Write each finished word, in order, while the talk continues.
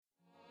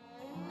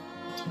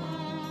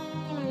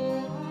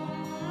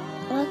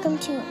welcome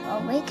to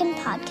Awaken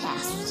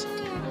Podcast.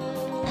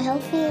 I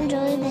hope you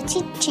enjoy the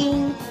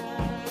teaching.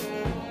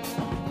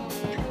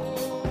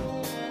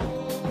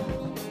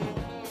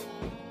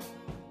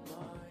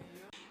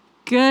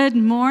 Good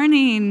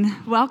morning.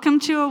 Welcome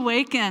to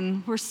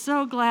Awaken. We're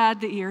so glad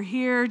that you're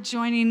here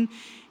joining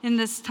in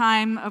this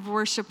time of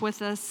worship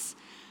with us.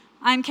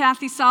 I'm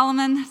Kathy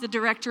Solomon, the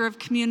Director of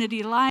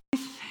Community Life,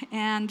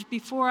 and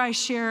before I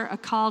share a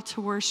call to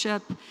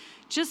worship,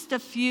 just a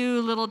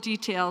few little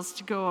details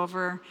to go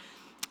over.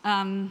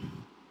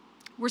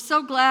 We're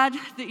so glad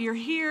that you're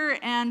here,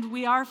 and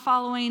we are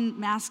following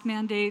mask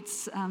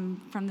mandates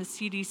from the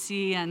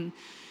CDC and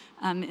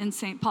in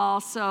St.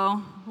 Paul.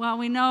 So while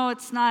we know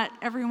it's not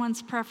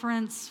everyone's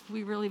preference,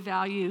 we really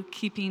value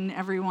keeping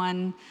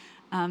everyone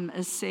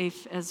as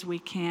safe as we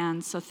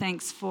can. So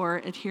thanks for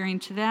adhering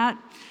to that.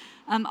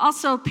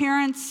 Also,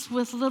 parents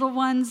with little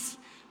ones,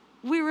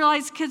 we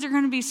realize kids are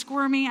going to be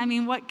squirmy. I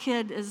mean, what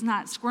kid is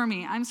not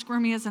squirmy? I'm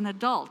squirmy as an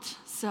adult.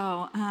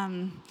 So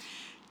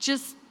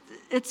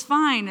it's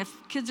fine. If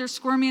kids are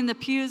squirmy in the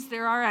pews,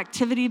 there are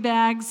activity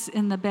bags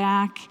in the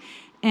back.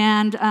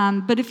 And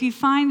but if you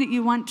find that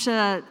you want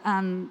to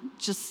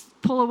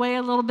just pull away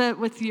a little bit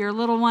with your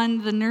little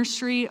one, the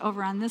nursery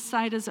over on this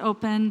side is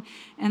open,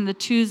 and the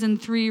 2s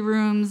and 3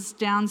 rooms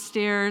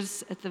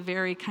downstairs at the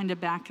very kind of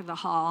back of the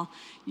hall,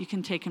 you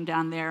can take them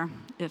down there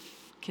if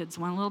kids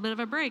want a little bit of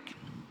a break.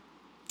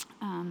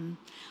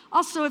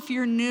 Also, if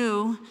you're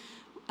new,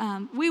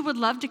 we would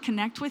love to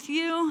connect with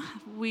you.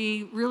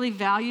 We really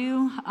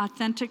value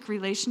authentic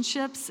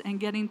relationships and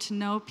getting to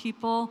know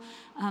people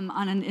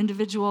on an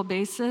individual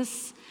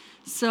basis.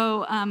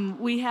 So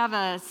we have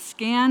a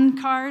scan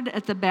card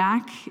at the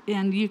back,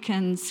 and you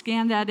can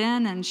scan that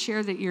in and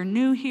share that you're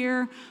new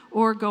here,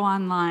 or go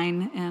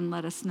online and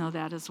let us know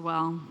that as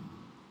well.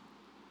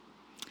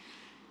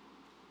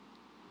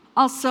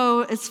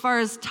 Also, as far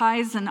as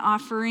tithes and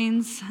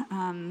offerings,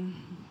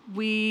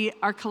 we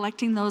are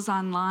collecting those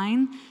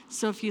online,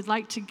 so if you'd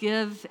like to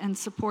give and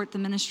support the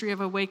ministry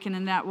of Awaken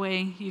in that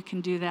way, you can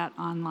do that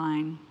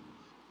online.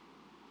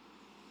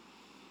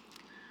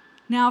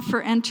 Now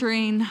for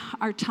entering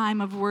our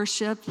time of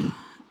worship,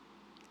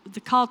 the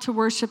call to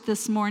worship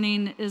this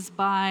morning is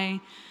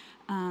by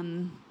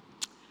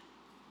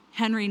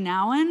Henry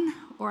Nouwen,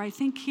 or I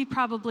think he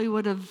probably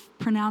would have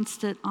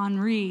pronounced it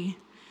Henri,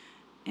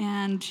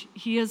 and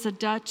he is a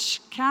Dutch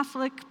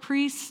Catholic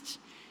priest.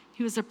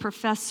 He was a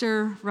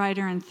professor,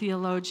 writer, and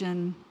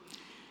theologian.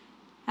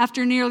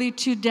 After nearly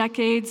 2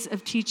 decades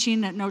of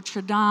teaching at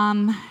Notre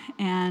Dame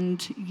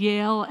and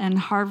Yale and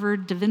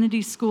Harvard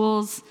divinity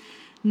schools,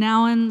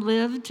 Nouwen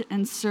lived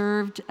and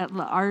served at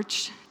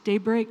L'Arche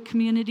Daybreak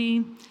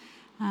Community,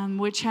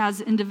 which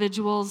has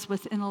individuals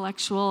with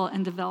intellectual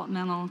and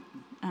developmental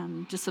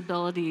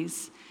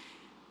disabilities.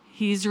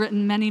 He's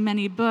written many,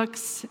 many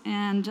books,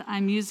 and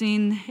I'm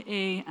using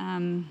a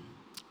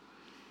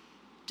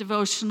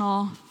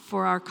devotional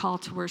for our call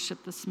to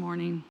worship this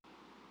morning.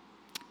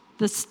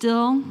 The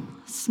still,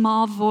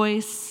 small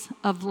voice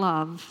of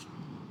love.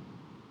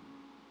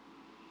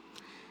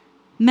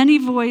 Many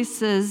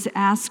voices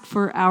ask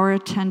for our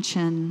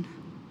attention.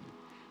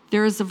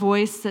 There is a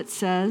voice that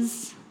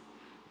says,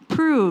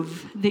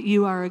 "Prove that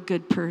you are a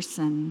good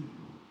person."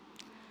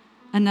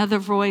 Another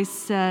voice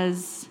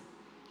says,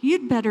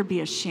 "You'd better be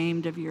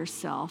ashamed of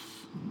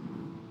yourself."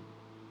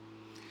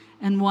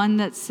 And one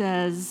that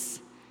says,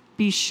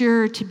 "Be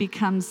sure to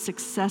become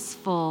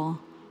successful,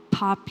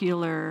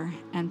 popular,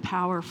 and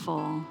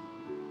powerful."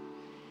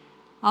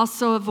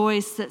 Also a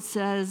voice that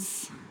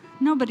says,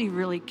 "Nobody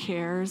really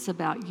cares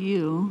about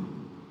you."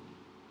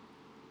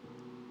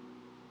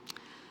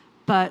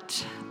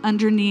 But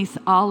underneath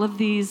all of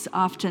these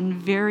often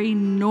very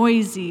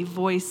noisy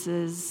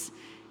voices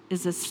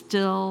is a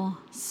still,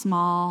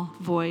 small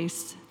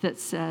voice that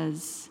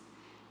says,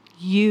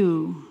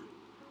 "You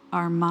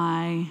are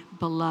my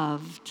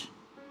beloved.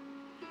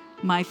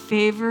 My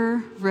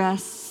favor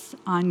rests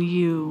on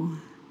you."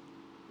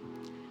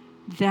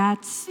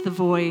 That's the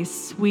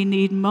voice we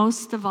need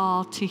most of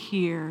all to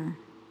hear.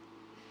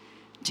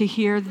 To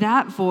hear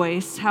that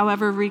voice,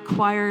 however,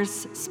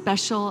 requires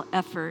special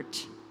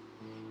effort.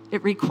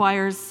 It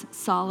requires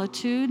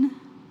solitude,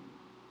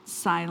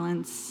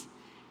 silence,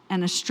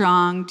 and a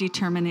strong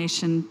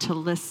determination to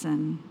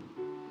listen.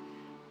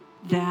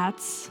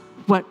 That's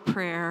what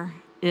prayer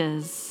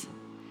is.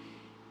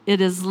 It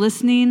is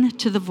listening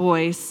to the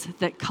voice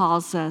that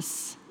calls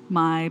us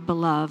my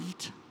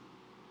beloved.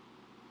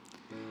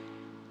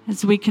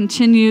 As we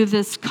continue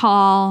this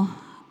call,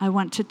 I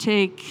want to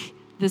take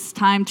this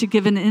time to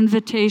give an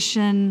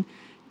invitation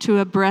to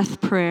a breath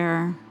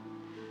prayer.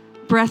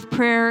 Breath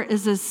prayer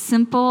is as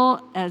simple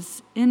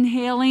as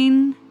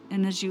inhaling,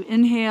 and as you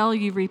inhale,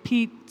 you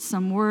repeat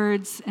some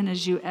words, and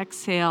as you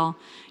exhale,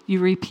 you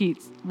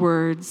repeat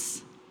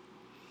words.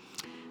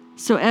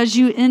 So as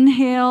you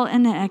inhale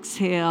and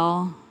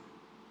exhale,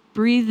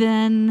 breathe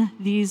in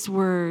these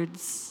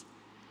words: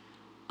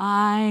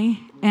 "I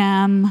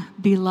am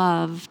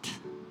beloved."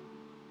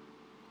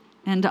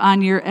 And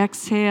on your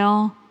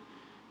exhale,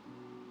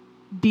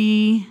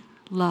 be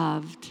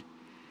loved.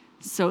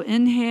 So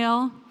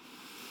inhale,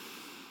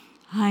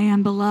 I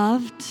am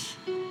beloved.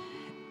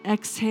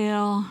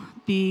 Exhale,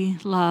 be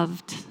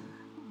loved.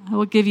 I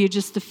will give you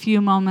just a few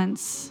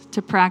moments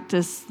to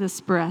practice this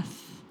breath.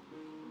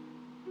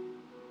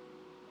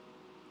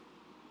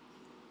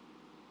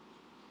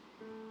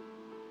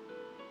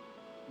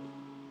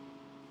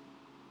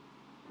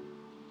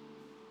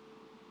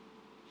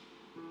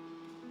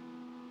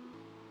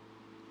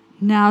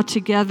 Now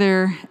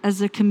together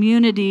as a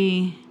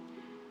community,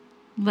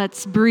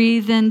 let's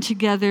breathe in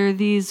together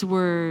these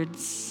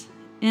words.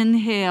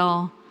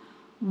 Inhale,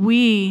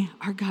 we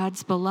are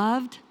God's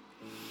beloved.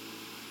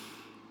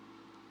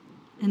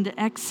 And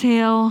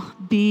exhale,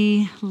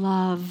 be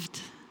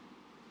loved.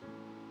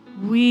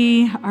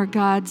 We are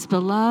God's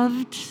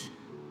beloved.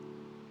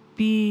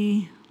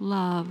 Be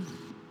love.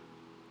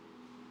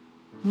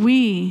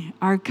 We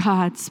are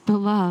God's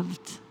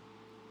beloved.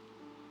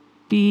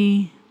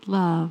 Be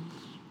love.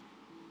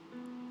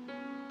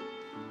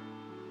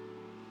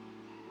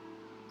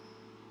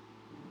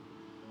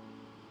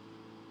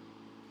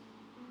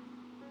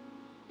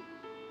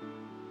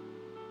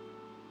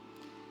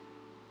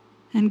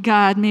 And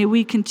God, may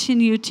we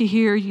continue to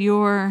hear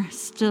your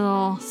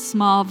still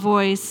small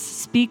voice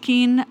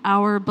speaking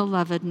our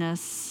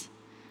belovedness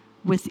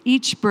with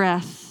each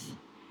breath,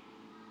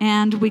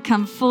 and we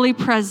come fully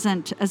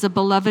present as a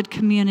beloved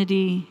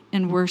community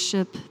in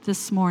worship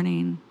this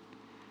morning.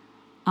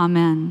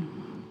 Amen.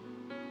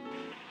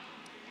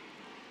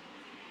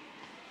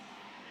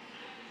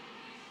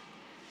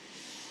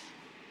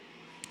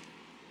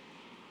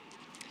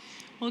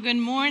 Well, good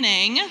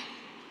morning.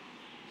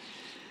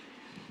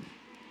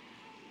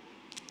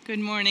 Good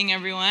morning,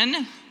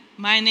 everyone.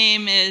 My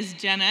name is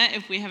Jenna.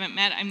 If we haven't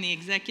met, I'm the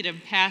executive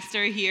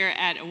pastor here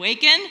at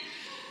Awaken.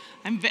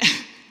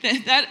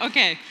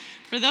 Okay,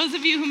 for those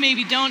of you who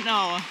maybe don't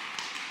know,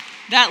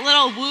 that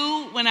little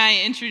woo when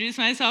I introduce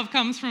myself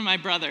comes from my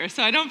brother,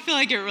 so I don't feel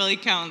like it really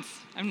counts.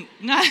 I'm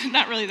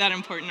not really that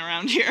important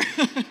around here.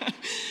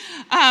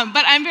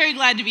 But I'm very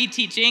glad to be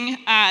teaching.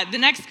 The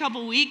next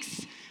couple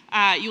weeks,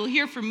 you'll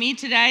hear from me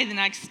today. The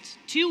next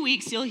 2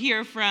 weeks, you'll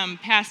hear from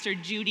Pastor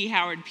Judy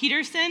Howard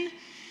Peterson.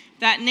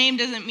 That name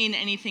doesn't mean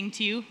anything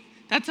to you.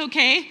 That's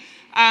okay.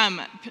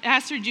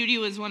 Pastor Judy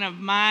was one of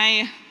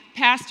my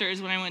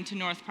pastors when I went to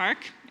North Park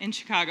in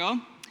Chicago.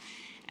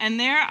 And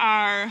there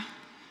are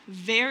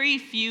very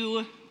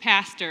few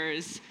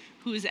pastors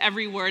whose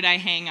every word I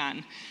hang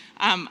on.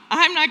 I'm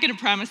not going to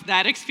promise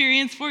that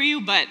experience for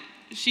you, but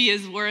she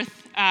is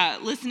worth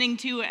listening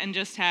to and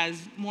just has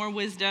more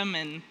wisdom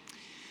and,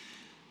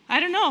 I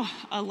don't know,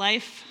 a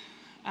life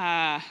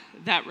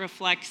that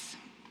reflects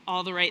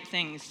all the right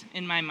things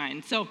in my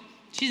mind. So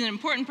she's an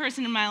important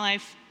person in my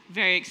life.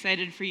 Very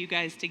excited for you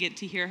guys to get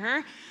to hear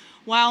her.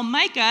 While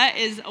Micah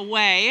is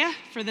away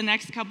for the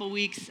next couple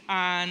weeks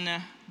on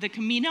the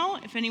Camino,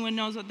 if anyone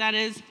knows what that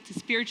is, it's a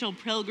spiritual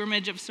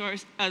pilgrimage of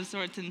sorts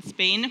in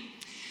Spain.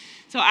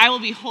 So I will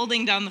be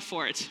holding down the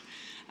fort.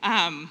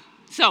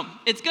 So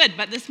it's good,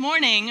 but this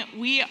morning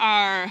we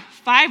are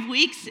 5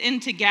 weeks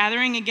into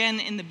gathering again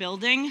in the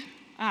building,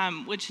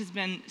 which has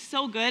been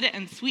so good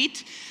and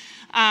sweet.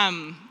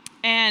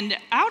 And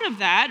out of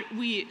that,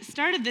 we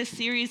started this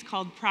series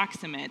called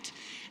Proximate.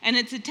 And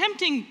it's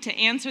attempting to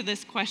answer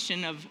this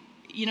question of,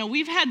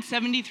 we've had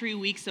 73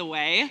 weeks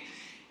away,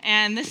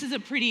 and this is a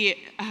pretty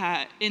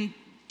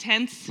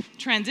intense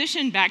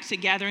transition back to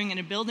gathering in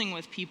a building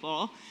with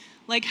people.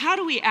 Like, how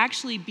do we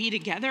actually be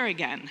together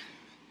again?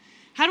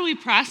 How do we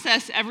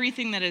process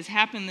everything that has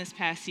happened this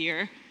past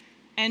year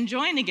and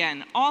join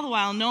again, all the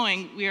while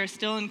knowing we are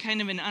still in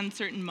kind of an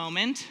uncertain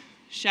moment?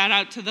 Shout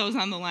out to those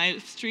on the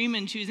live stream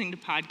and choosing to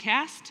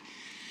podcast.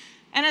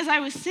 And as I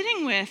was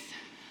sitting with,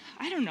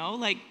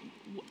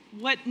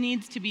 what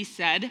needs to be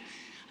said,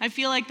 I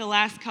feel like the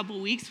last couple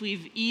weeks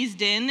we've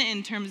eased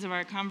in terms of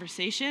our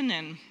conversation,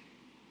 and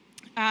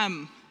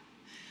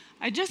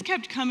I just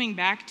kept coming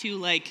back to,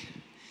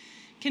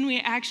 can we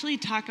actually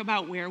talk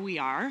about where we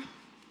are?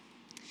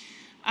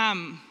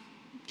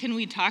 Can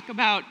we talk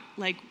about,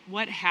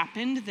 what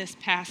happened this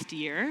past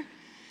year?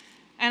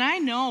 And I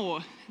know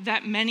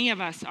that many of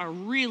us are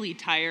really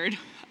tired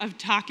of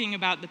talking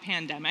about the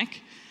pandemic,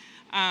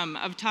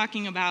 of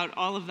talking about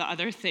all of the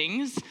other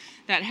things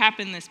that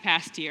happened this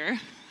past year.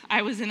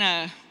 I was in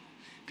a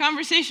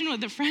conversation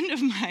with a friend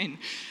of mine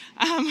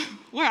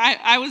where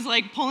I was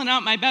pulling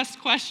out my best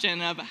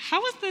question of, how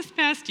was this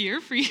past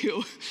year for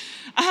you?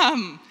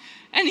 And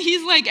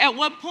he's like, at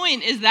what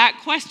point is that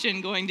question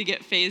going to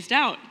get phased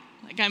out?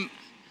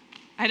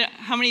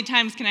 How many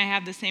times can I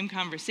have the same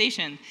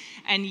conversation?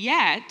 And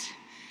yet,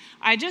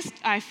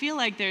 I feel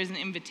like there's an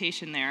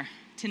invitation there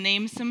to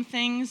name some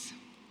things,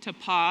 to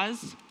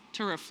pause,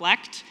 to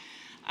reflect,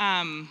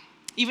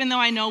 even though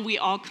I know we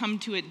all come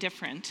to it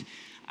different.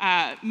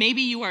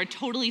 Maybe you are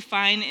totally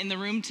fine in the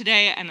room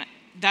today, and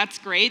that's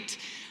great.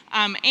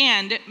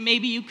 And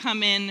maybe you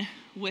come in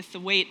with the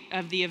weight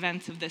of the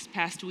events of this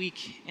past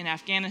week in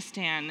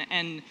Afghanistan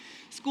and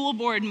school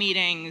board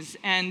meetings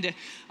and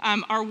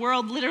our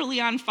world literally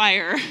on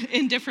fire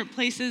in different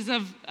places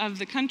of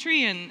the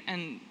country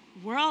and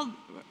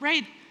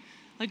right?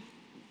 Like,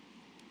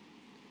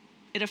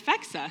 it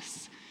affects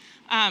us.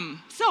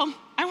 So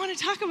I want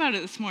to talk about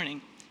it this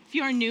morning. If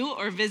you are new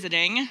or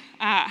visiting,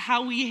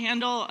 how we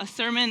handle a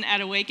sermon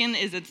at Awaken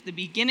is it's the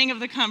beginning of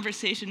the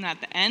conversation, not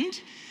the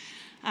end.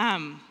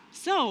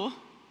 So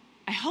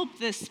I hope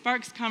this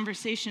sparks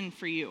conversation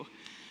for you.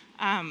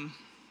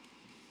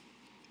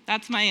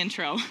 That's my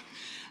intro.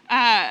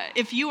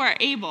 If you are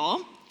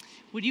able,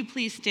 would you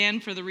please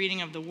stand for the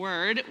reading of the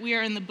word? We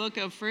are in the book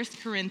of 1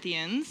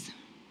 Corinthians,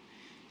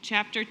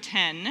 chapter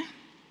 10,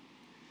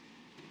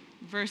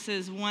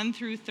 verses 1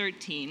 through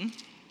 13.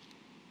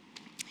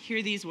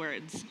 Hear these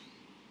words.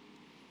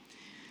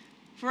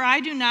 For I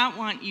do not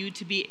want you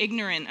to be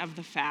ignorant of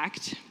the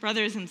fact,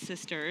 brothers and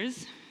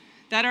sisters,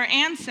 that our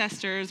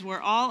ancestors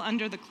were all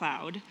under the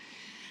cloud,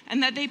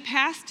 and that they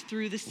passed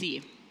through the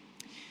sea.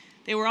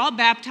 They were all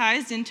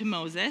baptized into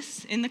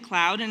Moses in the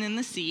cloud and in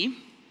the sea.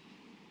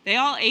 They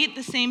all ate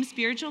the same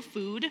spiritual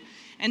food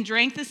and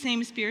drank the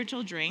same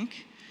spiritual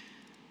drink,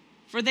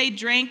 for they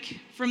drank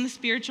from the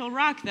spiritual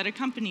rock that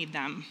accompanied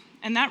them,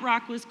 and that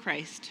rock was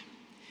Christ.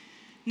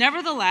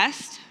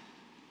 Nevertheless,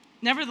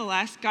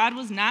 God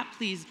was not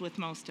pleased with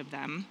most of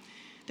them.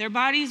 Their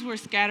bodies were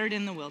scattered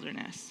in the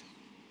wilderness.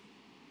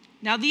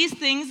 Now these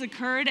things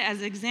occurred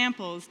as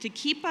examples to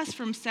keep us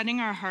from setting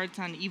our hearts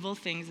on evil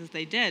things as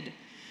they did.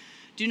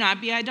 Do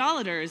not be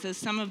idolaters, as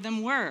some of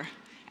them were.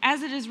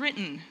 As it is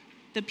written,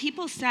 the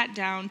people sat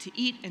down to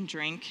eat and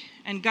drink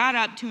and got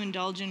up to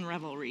indulge in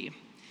revelry.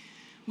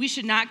 We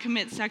should not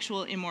commit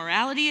sexual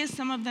immorality, as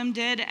some of them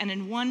did, and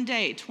in one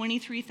day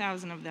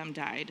 23,000 of them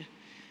died.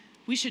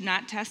 We should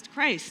not test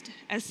Christ,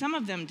 as some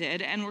of them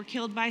did, and were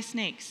killed by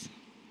snakes.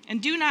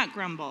 And do not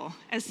grumble,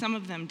 as some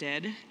of them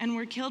did, and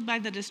were killed by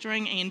the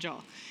destroying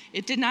angel.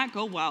 It did not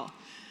go well.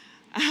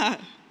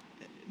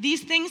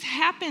 These things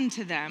happened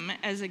to them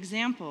as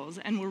examples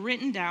and were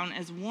written down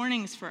as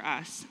warnings for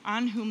us,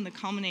 on whom the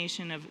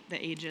culmination of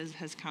the ages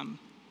has come.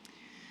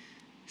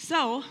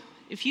 So,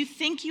 if you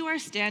think you are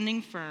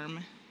standing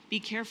firm, be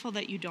careful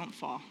that you don't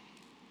fall.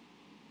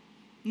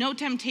 No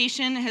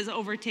temptation has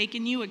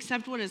overtaken you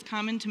except what is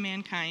common to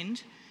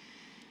mankind,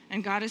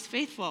 and God is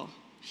faithful.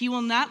 He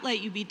will not let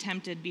you be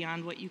tempted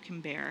beyond what you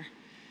can bear.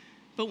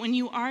 But when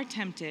you are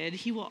tempted,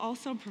 he will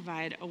also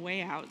provide a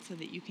way out so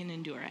that you can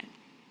endure it.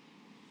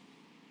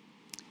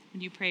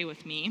 Would you pray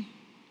with me?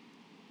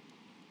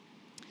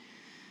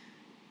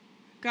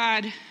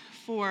 God,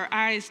 for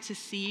eyes to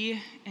see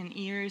and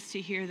ears to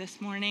hear this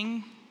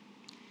morning,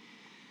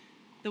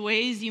 the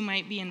ways you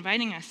might be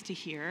inviting us to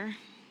hear,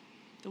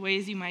 the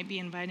ways you might be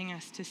inviting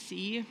us to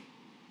see.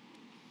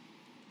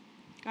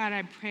 God,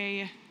 I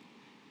pray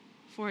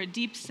for a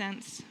deep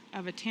sense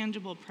of a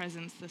tangible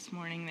presence this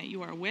morning, that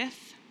you are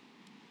with,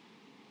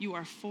 you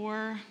are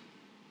for,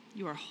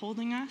 you are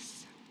holding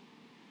us.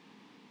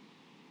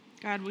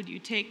 God, would you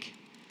take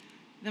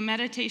the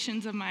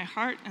meditations of my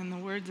heart and the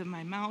words of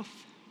my mouth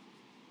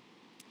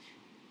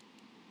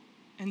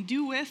and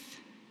do with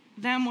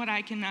them what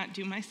I cannot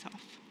do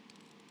myself.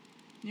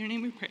 In your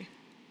name we pray.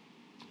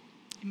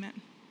 Amen.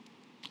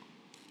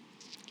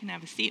 You can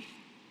have a seat.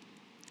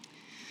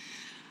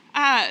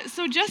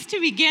 So just to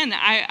begin,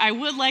 I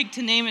would like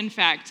to name, in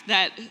fact,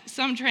 that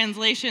some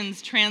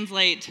translations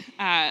translate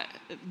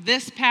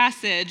this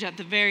passage at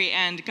the very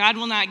end, God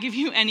will not give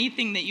you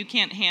anything that you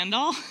can't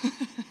handle.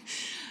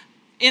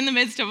 In the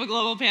midst of a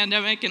global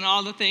pandemic and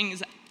all the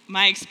things,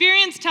 my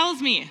experience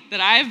tells me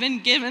that I have been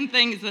given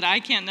things that I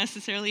can't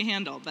necessarily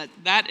handle, but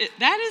that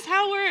is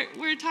how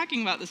we're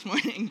talking about this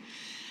morning.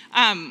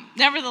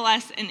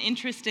 Nevertheless, an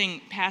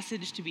interesting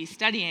passage to be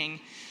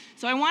studying.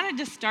 So I wanted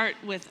to start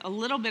with a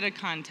little bit of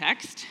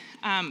context,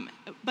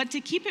 but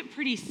to keep it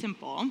pretty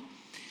simple,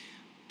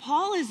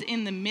 Paul is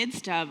in the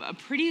midst of a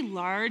pretty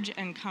large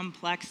and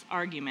complex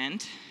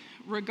argument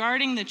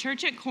regarding the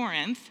church at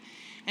Corinth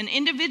and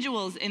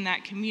individuals in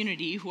that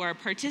community who are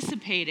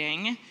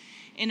participating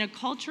in a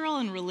cultural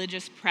and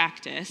religious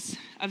practice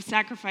of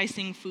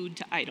sacrificing food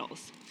to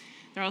idols.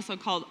 They're also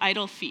called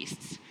idol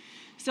feasts.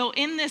 So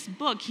in this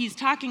book, he's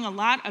talking a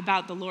lot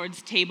about the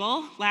Lord's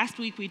table. Last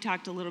week, we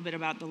talked a little bit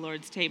about the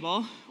Lord's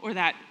table, or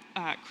that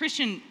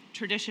Christian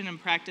tradition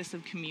and practice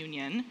of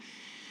communion.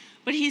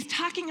 But he's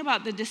talking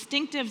about the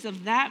distinctives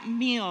of that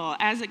meal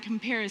as it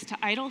compares to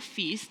idol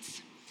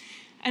feasts.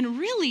 And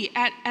really,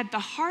 at the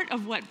heart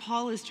of what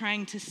Paul is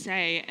trying to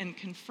say and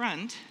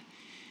confront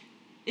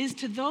is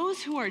to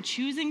those who are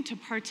choosing to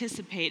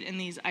participate in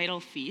these idol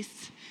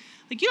feasts,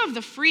 like, you have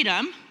the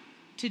freedom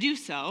to do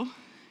so.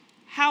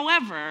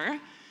 However,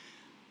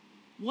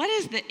 what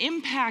is the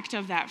impact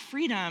of that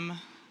freedom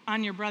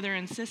on your brother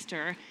and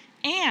sister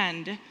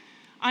and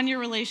on your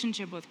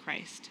relationship with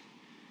Christ,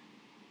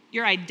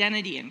 your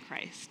identity in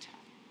Christ?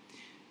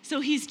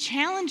 So he's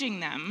challenging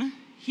them.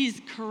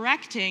 He's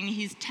correcting,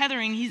 he's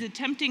tethering, he's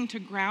attempting to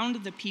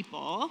ground the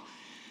people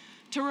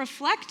to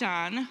reflect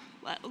on,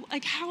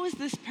 like, how is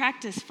this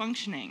practice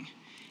functioning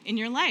in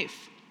your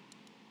life?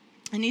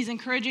 And he's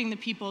encouraging the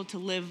people to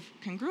live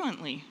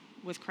congruently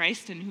with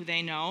Christ and who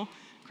they know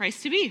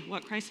Christ to be,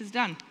 what Christ has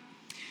done.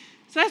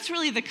 So that's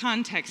really the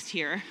context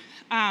here.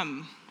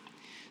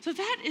 So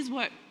that is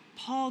what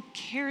Paul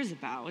cares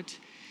about.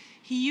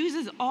 He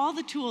uses all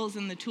the tools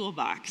in the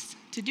toolbox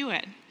to do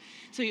it.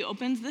 So he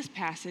opens this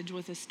passage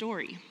with a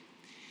story,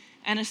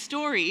 and a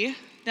story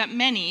that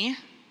many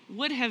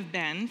would have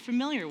been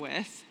familiar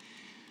with,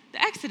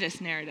 the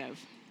Exodus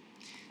narrative.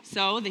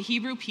 So the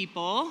Hebrew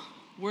people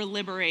were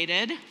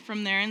liberated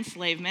from their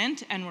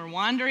enslavement and were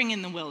wandering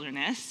in the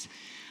wilderness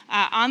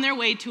on their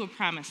way to a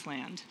promised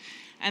land.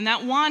 And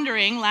that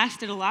wandering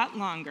lasted a lot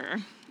longer.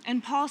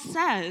 And Paul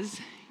says,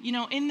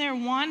 in their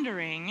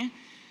wandering,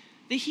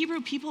 the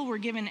Hebrew people were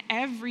given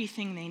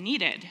everything they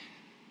needed.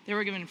 They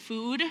were given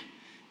food,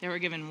 they were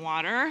given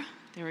water,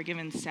 they were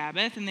given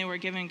Sabbath, and they were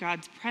given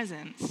God's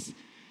presence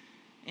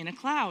in a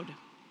cloud.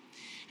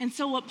 And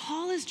so what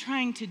Paul is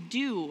trying to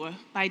do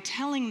by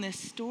telling this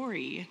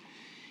story,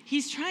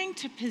 he's trying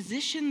to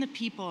position the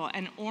people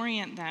and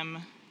orient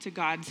them to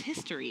God's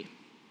history,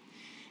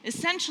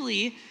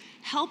 essentially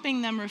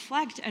helping them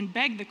reflect and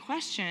beg the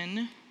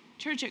question,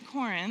 Church at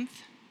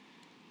Corinth,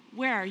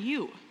 where are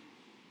you?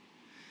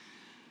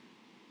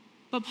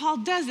 But Paul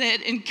does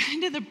it in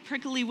kind of the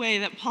prickly way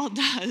that Paul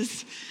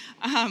does.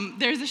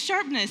 There's a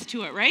sharpness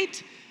to it,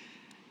 right?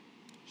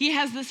 He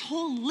has this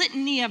whole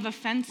litany of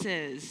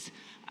offenses,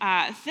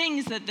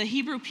 things that the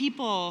Hebrew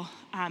people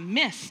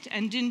missed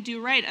and didn't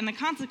do right, and the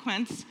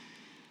consequence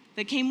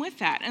that came with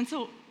that. And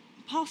so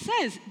Paul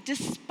says,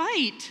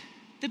 despite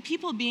the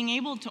people being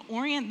able to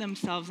orient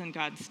themselves in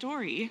God's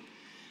story,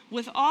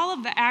 with all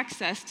of the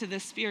access to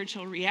this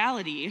spiritual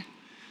reality,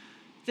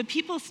 the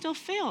people still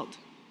failed,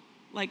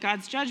 like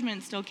God's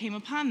judgment still came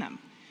upon them.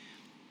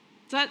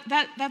 So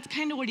that's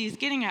kind of what he's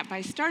getting at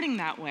by starting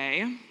that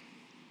way.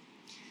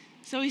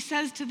 So he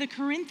says to the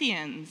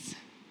Corinthians,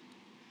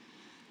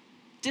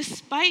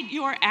 despite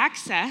your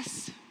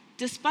access,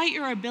 despite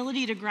your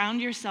ability to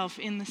ground yourself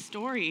in the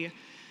story,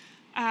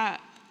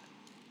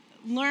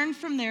 learn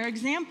from their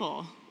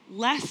example,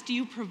 lest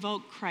you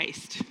provoke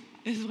Christ,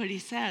 is what he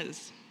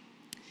says.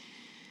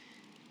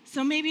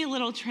 So maybe a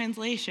little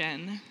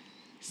translation,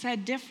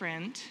 said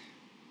different,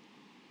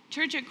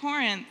 Church at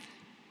Corinth,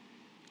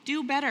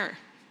 do better.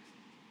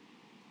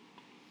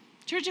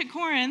 Church at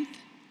Corinth,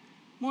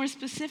 more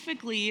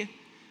specifically,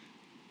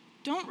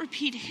 don't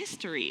repeat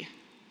history.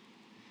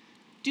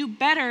 Do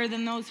better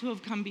than those who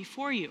have come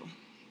before you.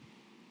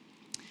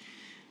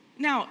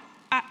 Now,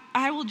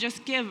 I will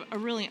just give a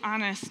really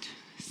honest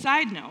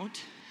side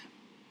note.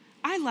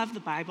 I love the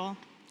Bible.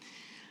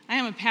 I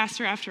am a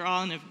pastor after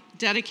all and have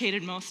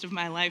dedicated most of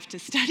my life to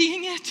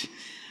studying it.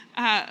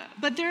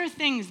 But there are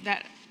things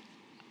that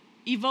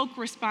evoke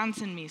response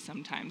in me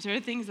sometimes. There are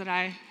things that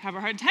I have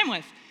a hard time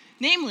with.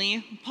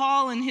 Namely,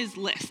 Paul and his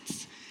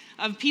lists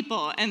of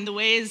people and the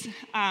ways,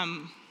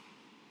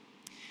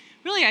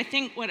 really I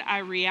think what I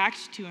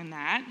react to in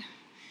that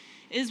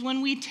is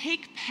when we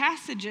take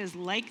passages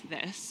like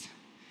this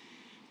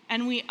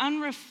and we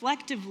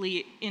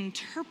unreflectively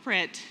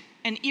interpret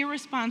and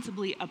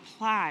irresponsibly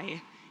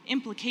apply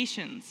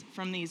implications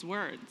from these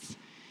words.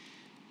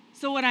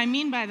 So what I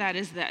mean by that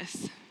is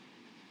this.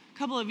 A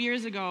couple of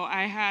years ago,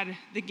 I had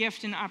the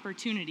gift and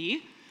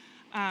opportunity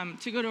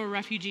to go to a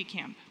refugee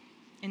camp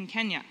in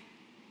Kenya.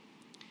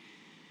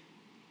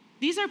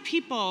 These are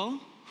people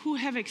who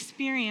have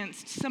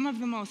experienced some of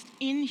the most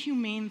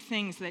inhumane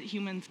things that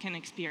humans can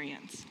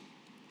experience.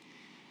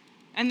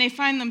 And they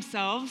find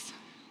themselves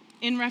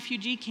in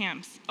refugee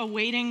camps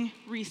awaiting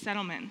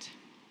resettlement.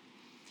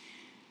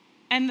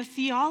 And the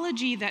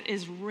theology that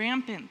is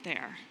rampant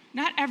there,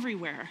 not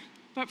everywhere,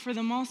 but for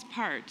the most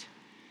part,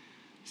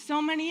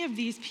 so many of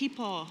these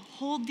people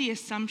hold the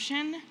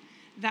assumption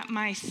that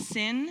my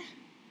sin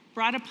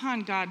brought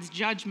upon God's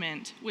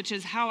judgment, which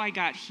is how I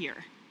got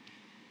here.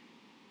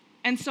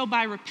 And so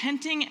by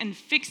repenting and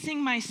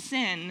fixing my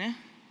sin,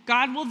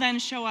 God will then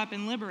show up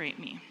and liberate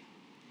me.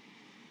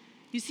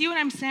 You see what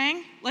I'm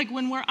saying? Like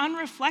when we're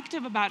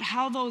unreflective about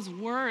how those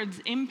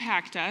words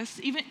impact us,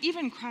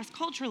 even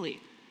cross-culturally,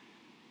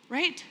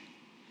 right?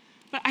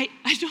 But I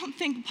don't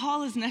think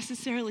Paul is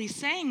necessarily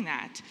saying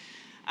that.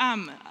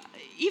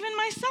 Even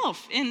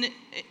myself,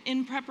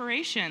 in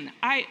preparation,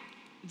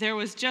 there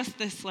was just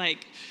this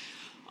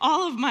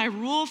all of my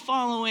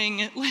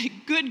rule-following,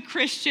 good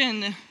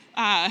Christian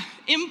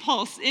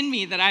impulse in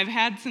me that I've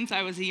had since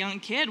I was a young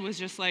kid was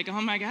just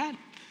oh my God,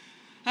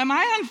 am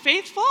I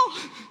unfaithful?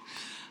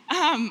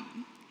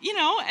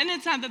 And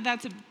it's not that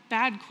that's a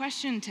bad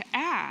question to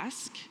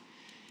ask.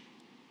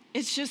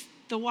 It's just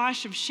the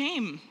wash of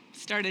shame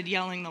started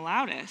yelling the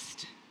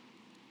loudest,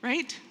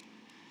 right?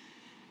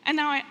 And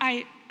now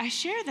I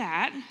share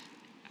that.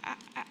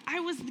 I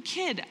was the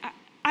kid.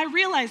 I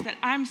realized that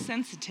I'm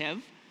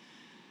sensitive.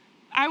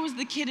 I was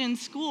the kid in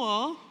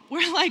school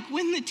where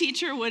when the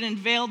teacher would in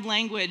veiled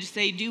language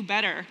say, do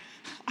better,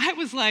 I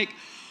was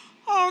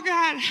oh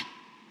God,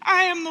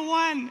 I am the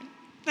one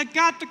that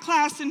got the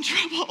class in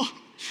trouble.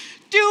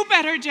 Do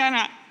better,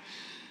 Jenna.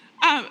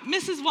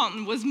 Mrs.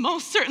 Walton was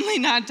most certainly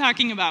not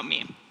talking about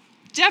me.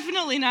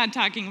 Definitely not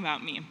talking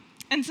about me.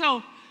 And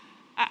so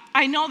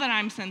I know that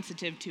I'm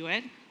sensitive to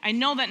it. I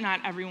know that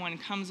not everyone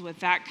comes with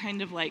that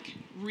kind of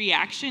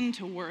reaction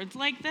to words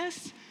like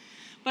this,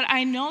 but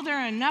I know there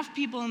are enough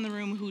people in the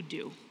room who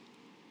do.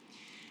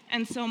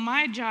 And so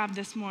my job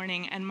this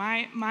morning and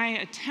my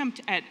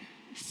attempt at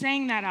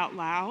saying that out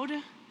loud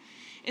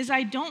is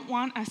I don't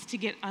want us to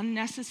get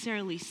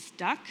unnecessarily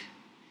stuck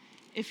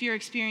if you're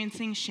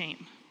experiencing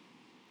shame.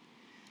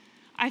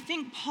 I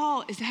think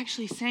Paul is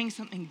actually saying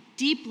something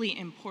deeply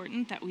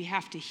important that we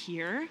have to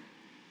hear.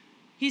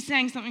 He's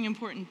saying something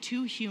important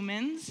to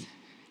humans.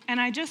 And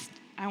I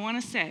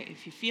want to say,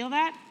 if you feel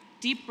that,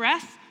 deep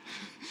breath,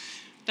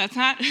 that's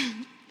not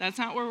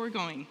where we're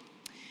going.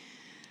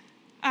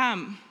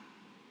 I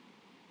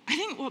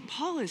think what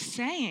Paul is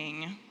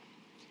saying,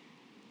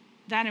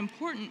 that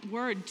important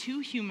word to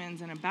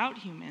humans and about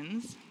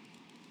humans,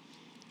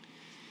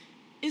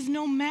 is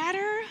no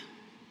matter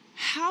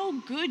how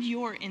good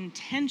your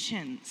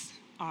intentions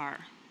are,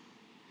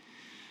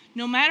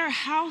 no matter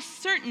how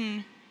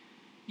certain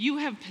you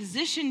have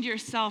positioned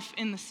yourself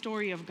in the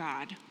story of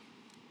God,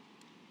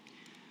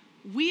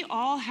 we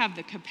all have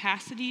the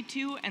capacity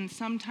to, and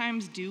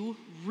sometimes do,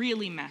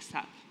 really mess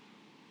up.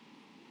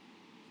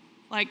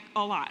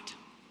 A lot.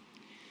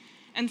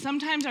 And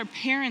sometimes our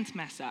parents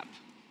mess up.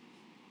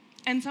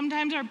 And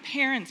sometimes our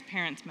parents'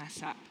 parents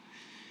mess up.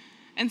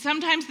 And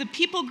sometimes the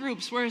people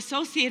groups we're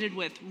associated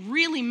with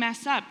really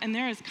mess up, and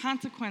there is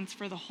consequence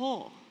for the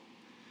whole.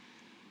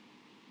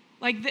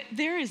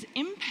 There is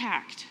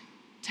impact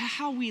to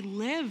how we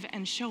live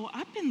and show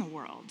up in the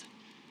world.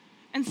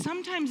 And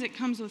sometimes it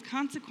comes with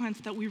consequence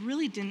that we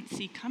really didn't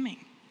see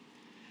coming.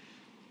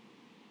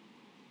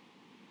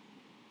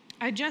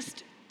 I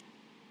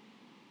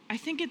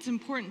think it's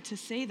important to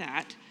say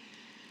that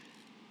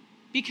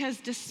because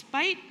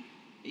despite,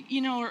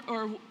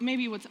 or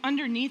maybe what's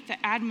underneath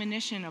the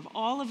admonition of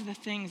all of the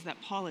things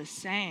that Paul is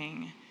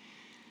saying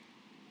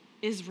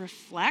is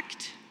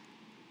reflect.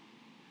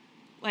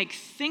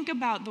 Think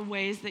about the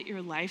ways that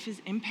your life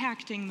is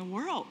impacting the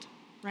world,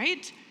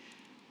 right?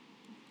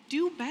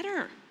 Do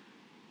better.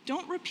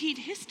 Don't repeat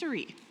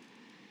history.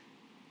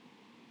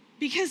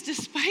 Because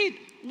despite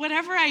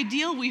whatever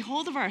ideal we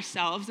hold of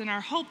ourselves and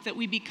our hope that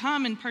we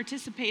become and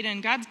participate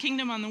in God's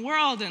kingdom on the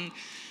world and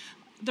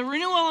the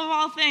renewal of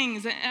all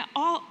things, and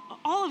all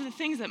of the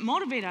things that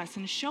motivate us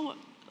and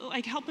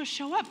help us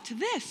show up to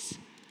this,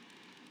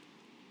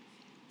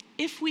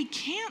 if we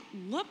can't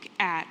look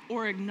at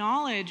or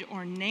acknowledge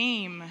or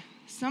name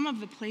some of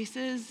the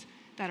places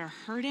that are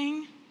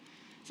hurting,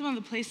 some of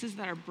the places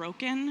that are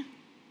broken,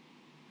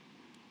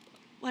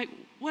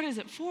 what is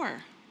it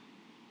for?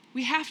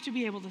 We have to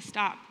be able to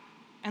stop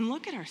and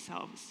look at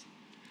ourselves.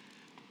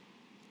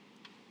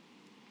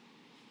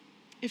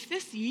 If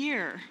this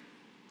year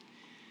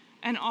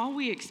and all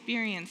we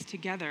experienced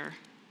together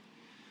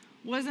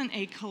wasn't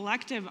a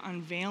collective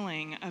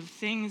unveiling of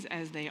things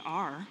as they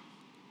are,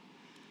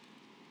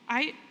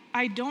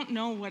 I don't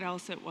know what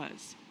else it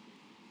was.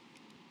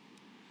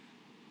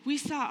 We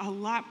saw a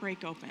lot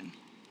break open,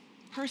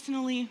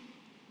 personally,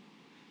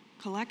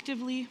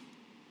 collectively.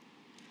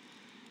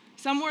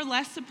 Some were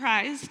less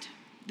surprised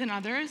than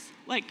others.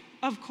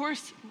 Of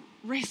course,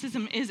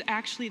 racism is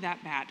actually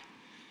that bad.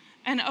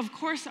 And of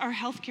course, our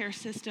healthcare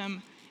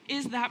system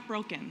is that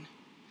broken.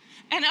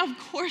 And of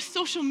course,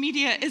 social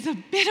media is a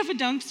bit of a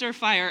dumpster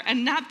fire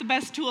and not the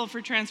best tool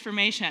for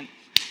transformation.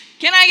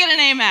 Can I get an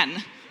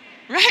amen?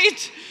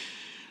 Right?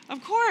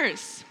 Of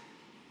course.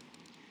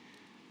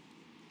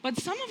 But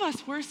some of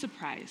us were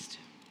surprised.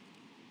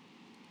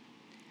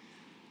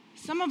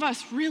 Some of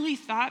us really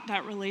thought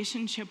that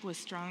relationship was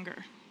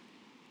stronger.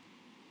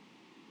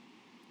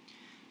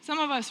 Some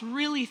of us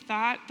really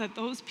thought that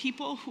those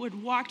people who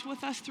had walked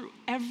with us through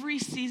every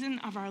season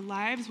of our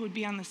lives would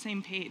be on the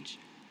same page.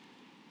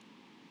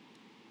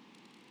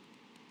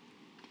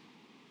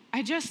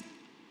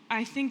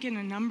 I think in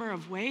a number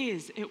of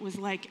ways, it was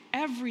like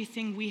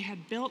everything we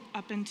had built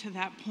up into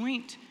that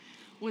point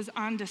was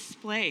on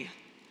display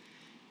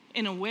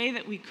in a way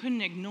that we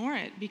couldn't ignore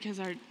it because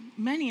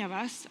many of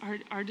us,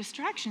 our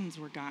distractions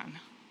were gone.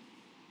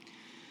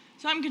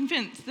 So I'm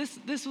convinced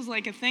this was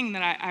a thing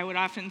that I would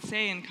often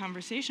say in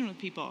conversation with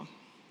people.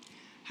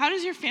 How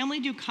does your family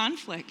do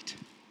conflict?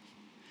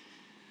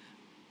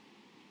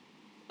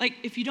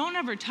 If you don't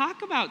ever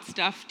talk about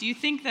stuff, do you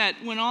think that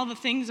when all the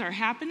things are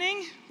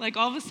happening,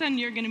 all of a sudden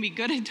you're going to be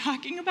good at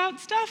talking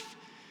about stuff?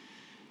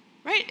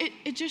 Right?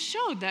 It just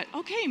showed that,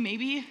 okay,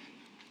 maybe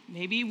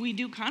we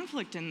do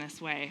conflict in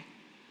this way.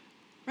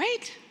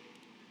 Right?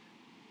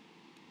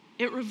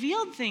 It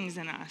revealed things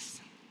in us.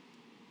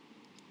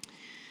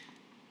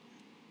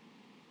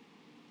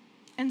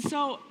 And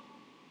so,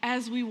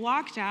 as we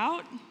walked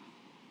out,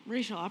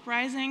 racial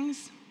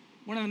uprisings,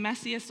 one of the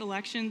messiest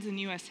elections in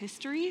U.S.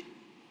 history,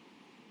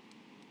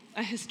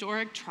 a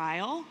historic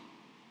trial,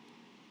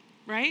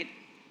 right?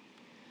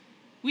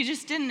 We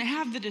just didn't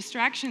have the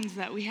distractions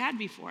that we had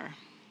before.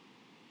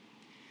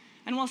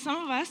 And while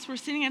some of us were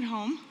sitting at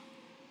home,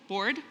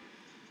 bored,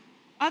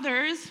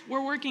 others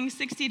were working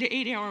 60 to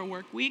 80-hour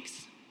work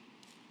weeks,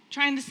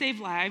 trying to save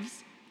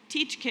lives,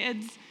 teach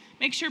kids,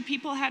 make sure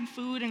people had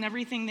food and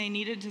everything they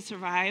needed to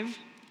survive,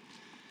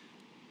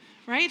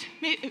 right?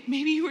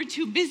 Maybe you were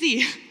too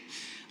busy.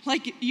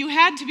 Like you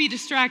had to be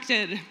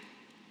distracted,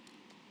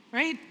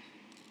 right?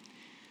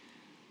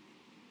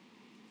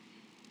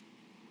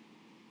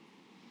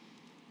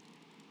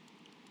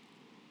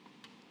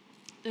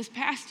 This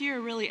past year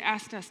really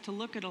asked us to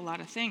look at a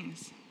lot of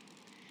things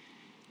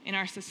in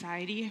our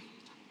society,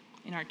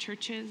 in our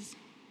churches,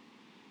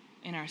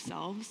 in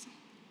ourselves.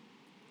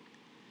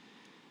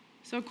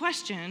 So a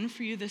question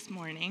for you this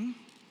morning,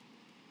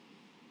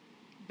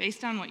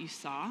 based on what you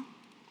saw,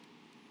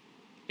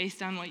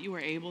 based on what you were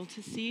able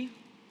to see,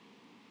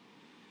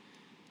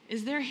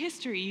 is there a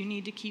history you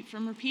need to keep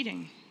from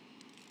repeating?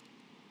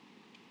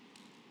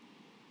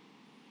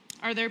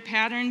 Are there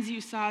patterns you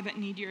saw that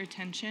need your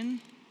attention?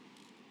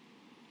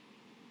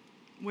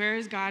 Where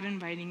is God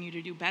inviting you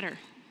to do better?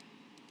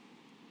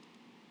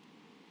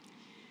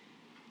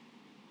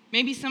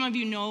 Maybe some of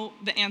you know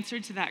the answer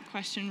to that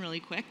question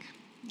really quick.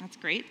 That's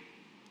great.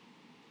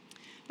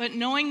 But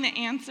knowing the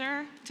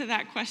answer to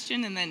that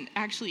question and then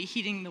actually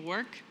heeding the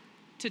work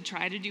to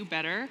try to do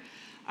better,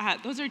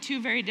 those are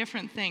two very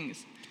different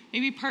things.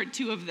 Maybe part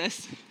 2 of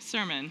this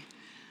sermon.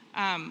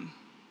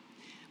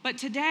 But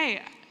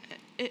today,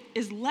 it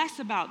is less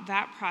about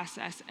that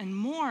process and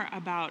more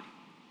about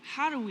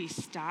how do we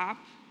stop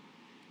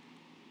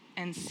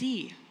and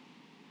see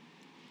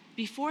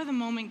before the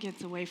moment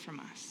gets away from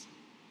us.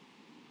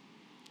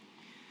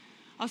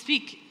 I'll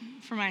speak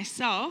for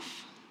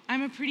myself.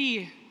 I'm a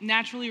pretty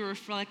naturally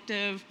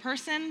reflective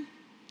person.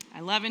 I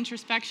love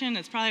introspection.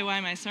 That's probably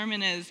why my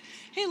sermon is,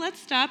 hey, let's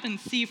stop and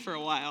see for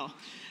a while.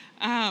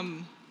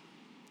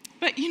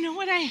 But you know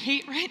what I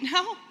hate right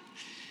now?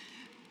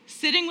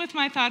 Sitting with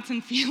my thoughts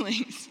and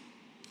feelings.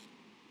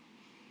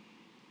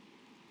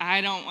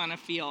 I don't want to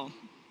feel.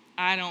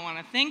 I don't want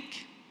to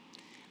think.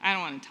 I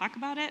don't want to talk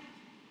about it.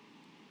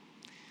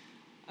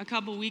 A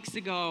couple weeks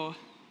ago,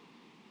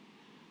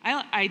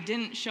 I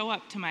didn't show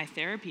up to my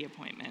therapy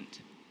appointment.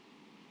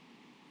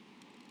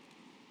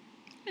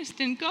 I just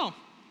didn't go.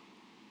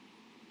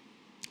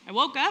 I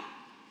woke up,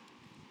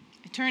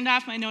 I turned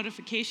off my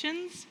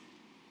notifications,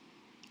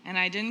 and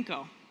I didn't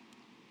go.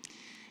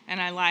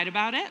 And I lied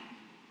about it,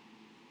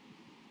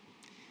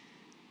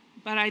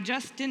 but I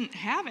just didn't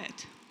have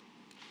it.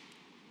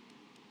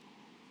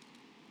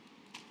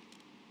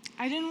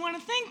 I didn't want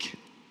to think.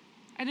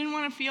 I didn't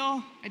want to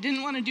feel. I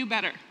didn't want to do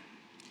better.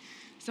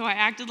 So I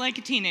acted like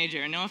a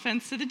teenager. No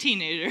offense to the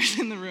teenagers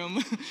in the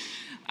room.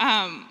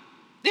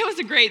 It was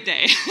a great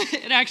day.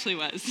 It actually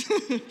was.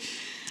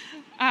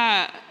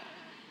 But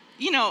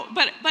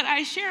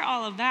I share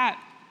all of that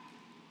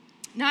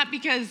not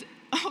because,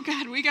 oh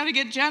God, we got to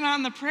get Jenna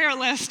on the prayer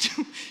list.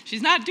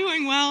 She's not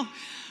doing well.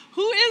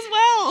 Who is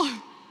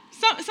well?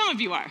 Some of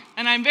you are,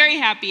 and I'm very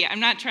happy. I'm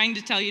not trying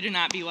to tell you to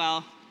not be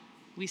well.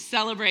 We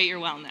celebrate your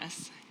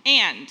wellness.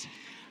 And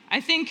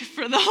I think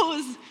for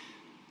those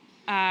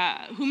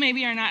who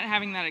maybe are not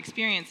having that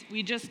experience,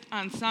 we just,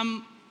 on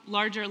some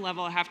larger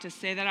level, have to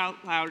say that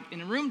out loud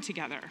in a room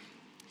together.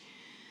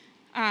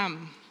 I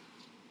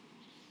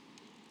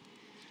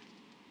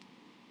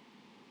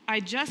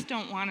just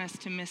don't want us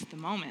to miss the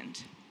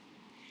moment.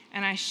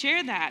 And I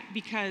share that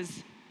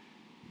because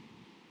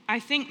I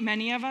think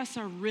many of us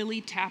are really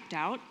tapped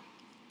out.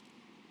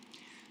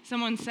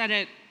 Someone said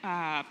it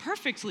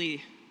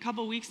perfectly a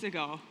couple weeks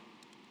ago.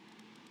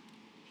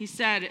 He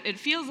said, it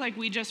feels like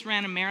we just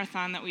ran a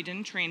marathon that we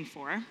didn't train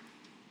for,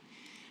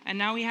 and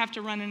now we have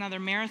to run another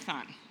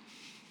marathon.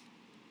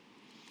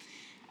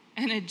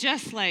 And it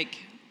just like,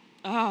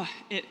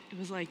 it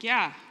was like,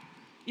 yeah,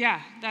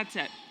 that's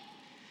it.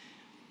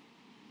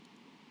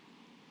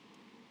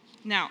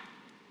 Now,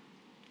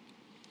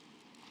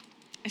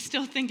 I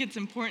still think it's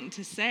important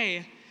to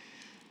say,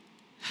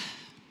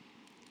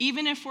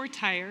 even if we're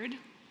tired,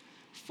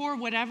 for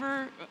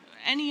whatever,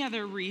 any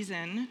other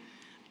reason,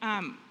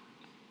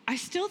 I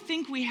still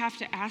think we have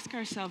to ask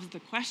ourselves the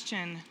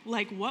question,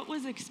 like, what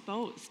was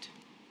exposed?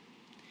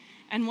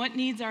 And what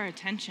needs our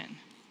attention?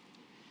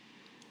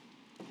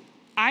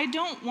 I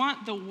don't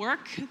want the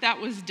work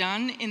that was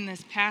done in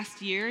this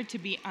past year to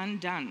be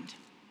undone.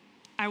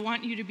 I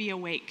want you to be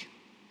awake.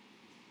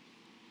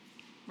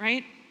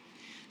 Right?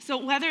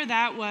 So whether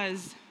that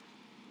was,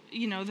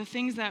 the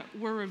things that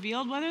were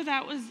revealed, whether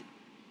that was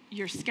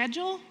your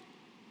schedule,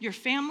 your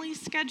family's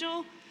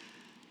schedule,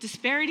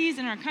 disparities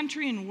in our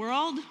country and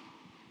world,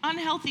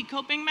 unhealthy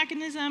coping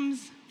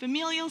mechanisms,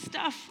 familial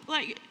stuff,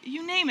 like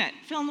you name it,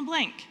 fill in the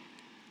blank.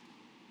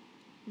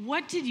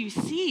 What did you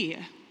see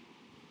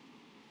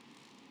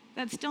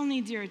that still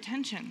needs your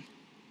attention?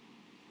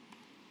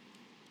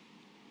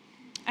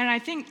 And I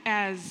think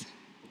as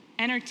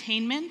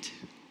entertainment,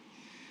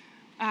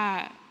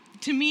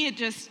 to me,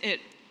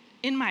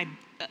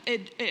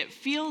 it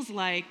feels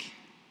like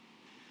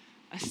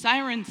a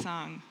siren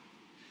song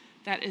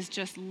that is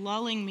just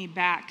lulling me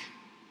back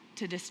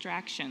to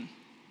distraction,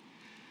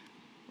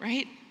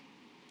 right?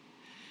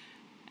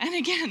 And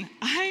again,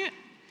 I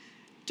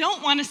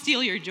don't want to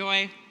steal your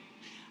joy.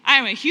 I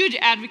am a huge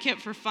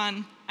advocate for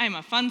fun. I am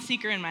a fun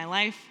seeker in my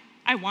life.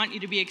 I want you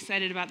to be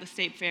excited about the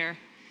state fair.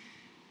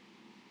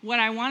 What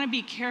I want to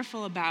be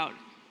careful about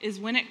is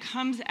when it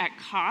comes at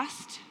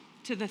cost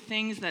to the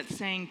things that's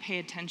saying, pay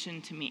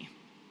attention to me.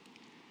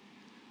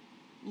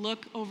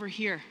 Look over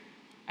here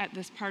at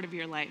this part of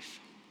your life.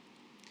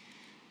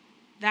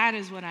 That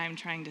is what I'm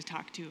trying to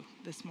talk to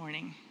this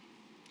morning.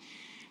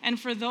 And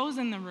for those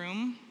in the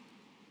room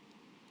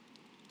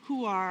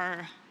who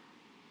are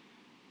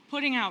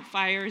putting out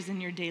fires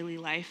in your daily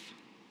life,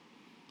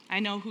 I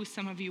know who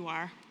some of you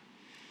are,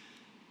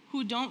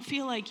 who don't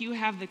feel like you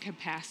have the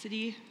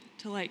capacity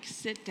to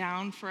sit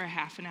down for a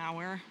half an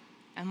hour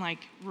and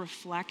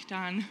reflect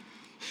on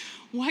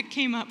what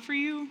came up for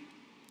you.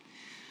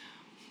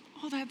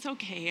 Oh, that's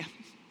okay.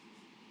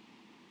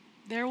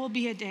 There will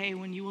be a day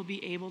when you will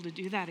be able to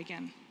do that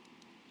again.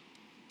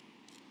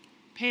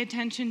 Pay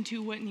attention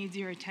to what needs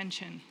your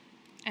attention.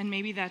 And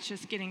maybe that's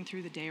just getting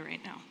through the day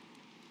right now.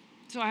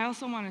 So I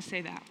also want to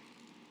say that.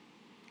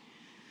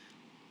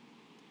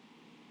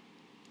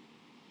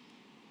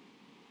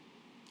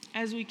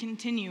 As we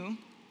continue,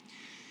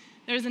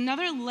 there's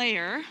another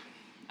layer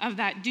of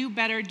that do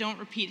better, don't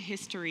repeat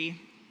history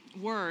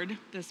word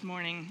this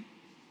morning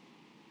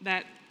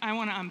that I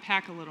want to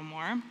unpack a little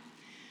more.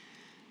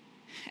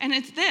 And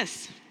it's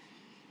this: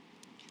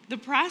 the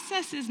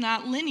process is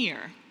not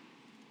linear.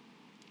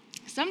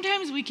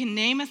 Sometimes we can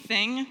name a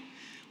thing,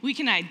 we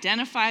can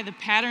identify the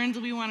patterns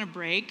we want to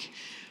break,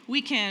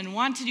 we can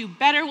want to do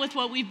better with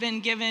what we've been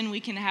given, we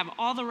can have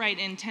all the right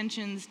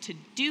intentions to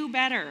do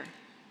better.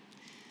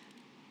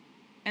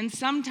 And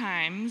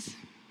sometimes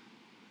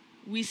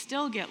we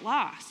still get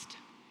lost.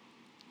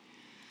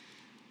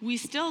 We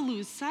still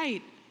lose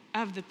sight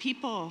of the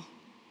people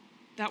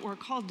that we're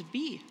called to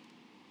be,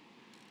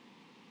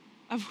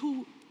 of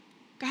who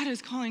God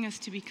is calling us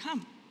to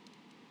become.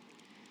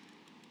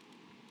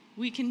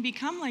 We can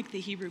become like the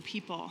Hebrew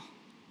people,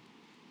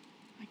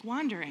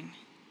 wandering.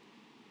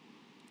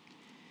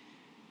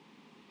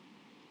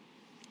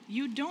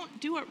 You don't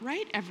do it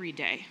right every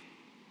day.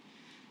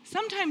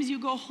 Sometimes you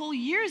go whole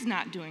years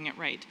not doing it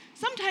right.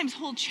 Sometimes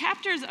whole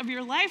chapters of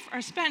your life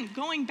are spent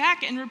going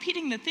back and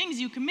repeating the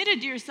things you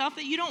committed to yourself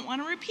that you don't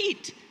want to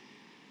repeat.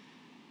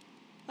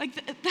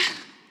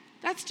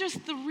 That's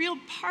just the real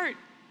part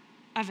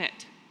of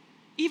it,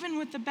 even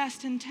with the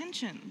best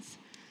intentions.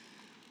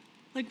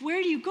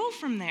 Where do you go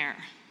from there?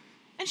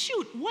 And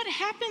shoot, what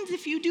happens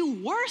if you do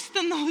worse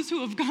than those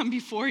who have gone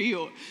before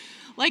you?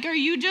 Are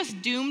you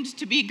just doomed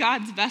to be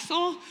God's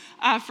vessel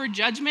for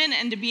judgment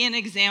and to be an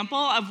example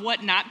of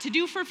what not to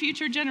do for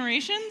future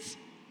generations?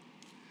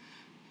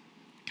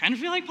 I kind of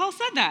feel like Paul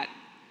said that.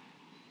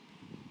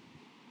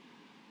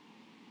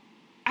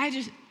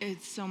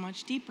 It's so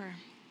much deeper.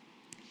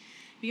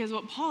 Because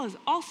what Paul is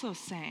also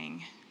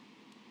saying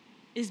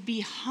is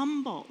be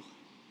humble.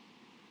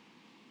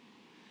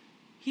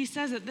 He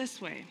says it this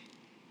way: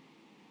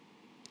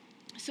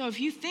 so if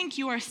you think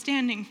you are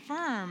standing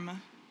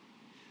firm,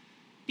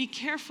 be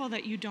careful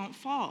that you don't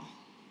fall.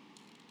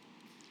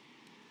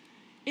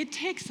 It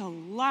takes a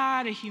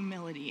lot of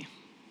humility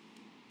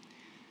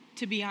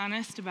to be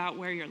honest about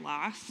where you're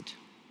lost,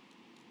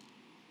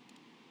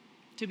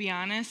 to be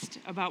honest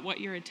about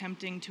what you're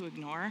attempting to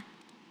ignore.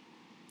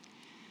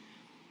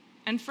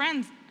 And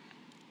friends,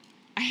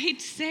 I hate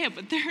to say it,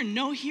 but there are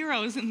no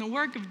heroes in the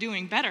work of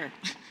doing better.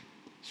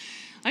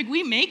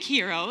 We make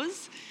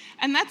heroes,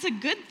 and that's a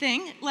good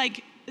thing.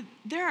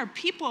 There are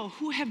people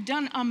who have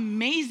done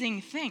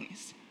amazing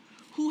things,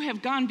 who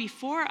have gone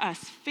before us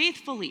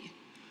faithfully,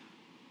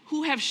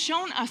 who have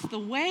shown us the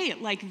way,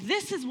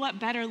 this is what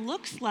better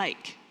looks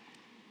like.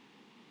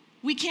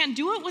 We can't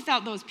do it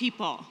without those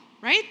people,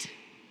 right?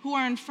 Who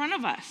are in front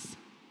of us.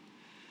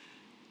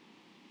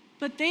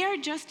 But they are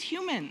just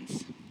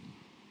humans.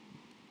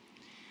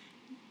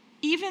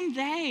 Even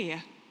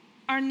they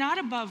are not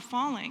above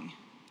falling.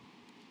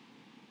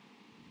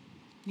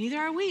 Neither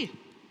are we.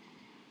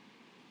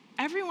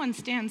 Everyone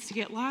stands to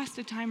get lost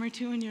a time or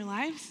two in your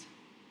lives,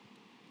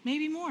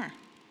 maybe more.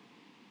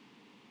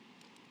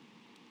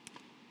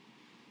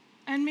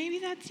 And maybe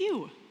that's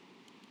you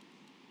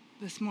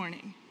this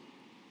morning,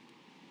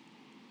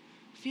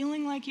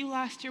 feeling like you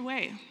lost your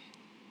way.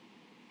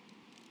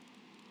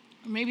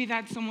 Or maybe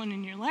that's someone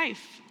in your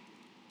life.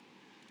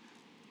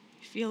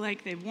 You feel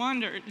like they've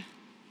wandered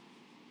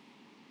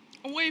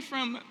away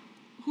from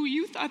who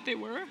you thought they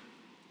were.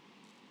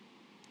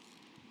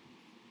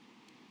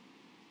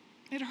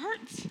 It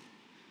hurts.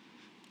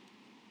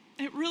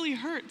 It really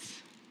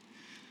hurts.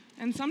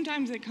 And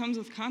sometimes it comes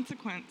with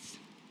consequence.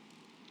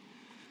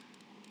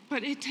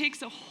 But it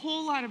takes a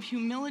whole lot of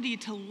humility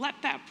to let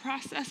that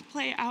process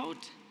play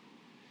out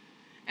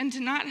and to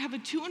not have a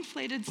too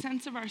inflated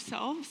sense of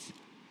ourselves.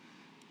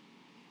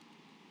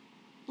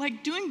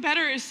 Doing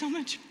better is so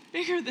much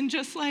bigger than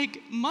just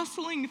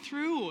muscling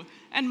through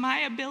and my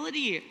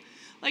ability.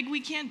 We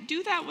can't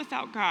do that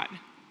without God.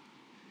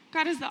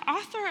 God is the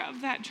author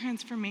of that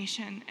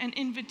transformation and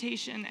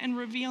invitation and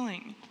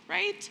revealing,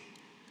 right?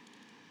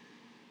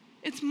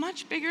 It's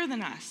much bigger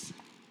than us.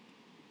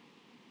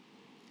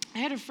 I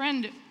had a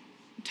friend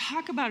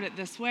talk about it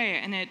this way,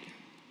 and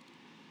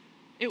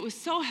it was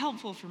so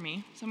helpful for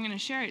me, so I'm going to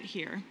share it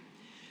here.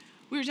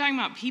 We were talking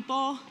about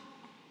people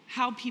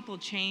how people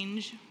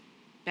change,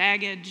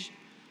 baggage,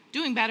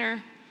 doing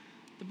better,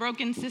 the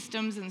broken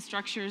systems and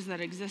structures that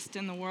exist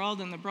in the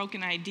world, and the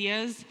broken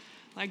ideas,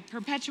 like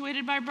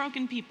perpetuated by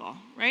broken people,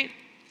 right?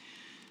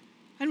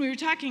 And we were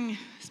talking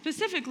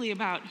specifically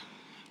about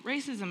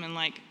racism and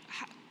like,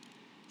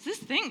 is this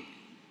thing,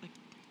 like,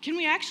 can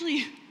we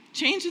actually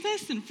change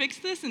this and fix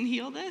this and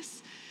heal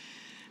this?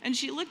 And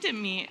she looked at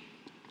me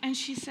and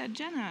she said,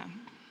 Jenna,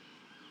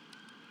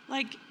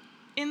 like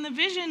in the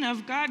vision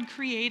of God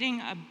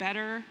creating a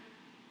better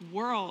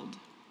world,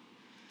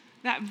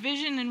 that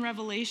vision in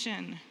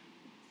Revelation,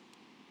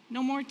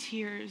 no more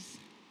tears,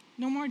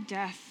 no more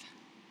death.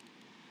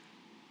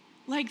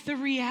 Like the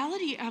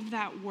reality of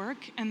that work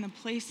and the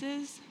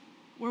places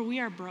where we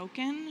are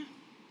broken,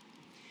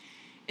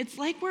 it's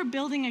like we're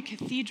building a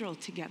cathedral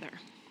together.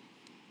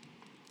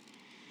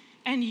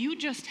 And you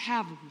just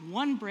have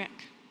one brick.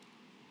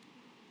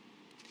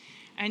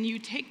 And you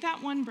take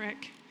that one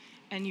brick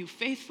and you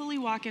faithfully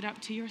walk it up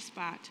to your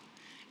spot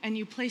and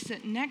you place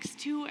it next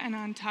to and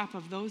on top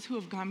of those who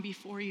have gone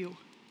before you.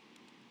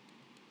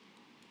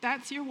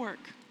 That's your work.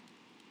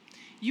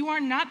 You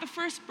are not the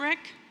first brick,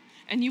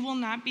 and you will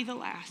not be the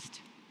last.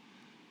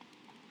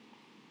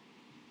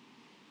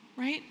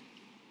 Right?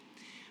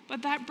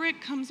 But that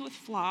brick comes with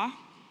flaw,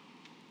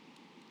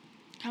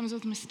 comes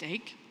with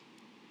mistake.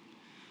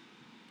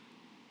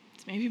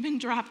 It's maybe been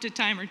dropped a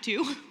time or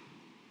two.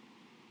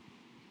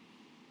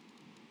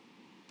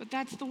 But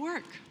that's the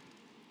work.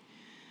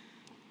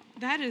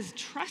 That is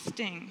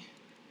trusting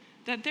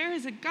that there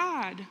is a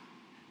God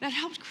that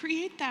helped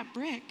create that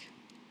brick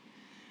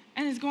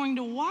and is going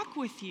to walk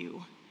with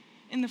you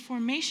in the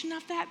formation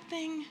of that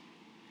thing,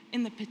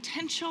 in the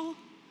potential,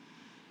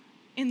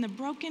 in the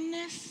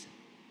brokenness,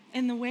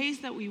 in the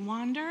ways that we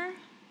wander.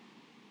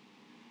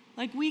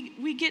 Like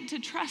we get to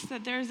trust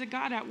that there is a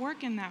God at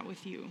work in that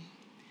with you.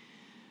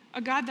 A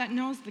God that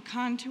knows the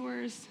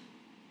contours,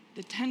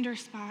 the tender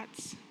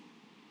spots,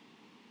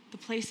 the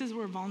places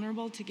we're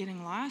vulnerable to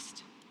getting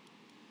lost.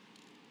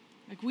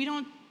 Like we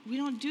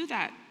don't do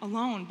that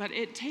alone, but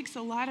it takes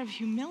a lot of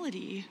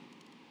humility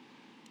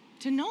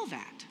to know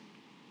that,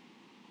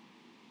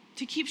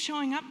 to keep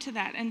showing up to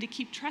that, and to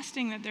keep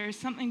trusting that there is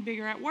something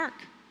bigger at work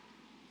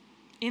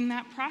in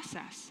that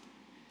process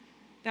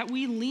that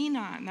we lean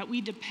on, that we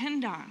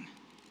depend on.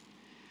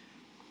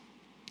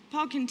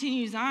 Paul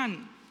continues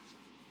on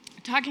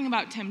talking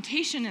about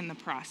temptation in the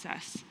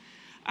process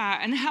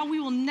and how we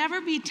will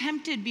never be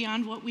tempted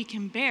beyond what we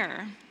can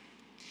bear.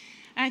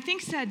 And I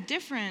think said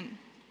different,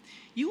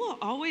 you will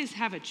always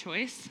have a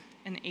choice,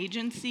 an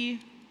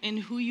agency in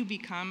who you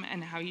become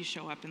and how you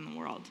show up in the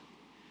world,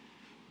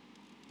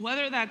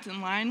 whether that's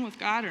in line with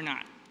God or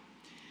not.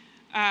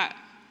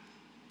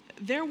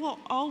 There will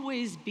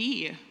always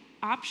be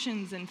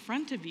options in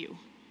front of you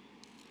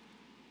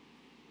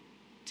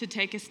to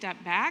take a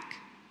step back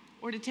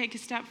or to take a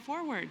step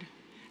forward.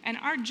 And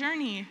our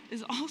journey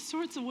is all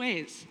sorts of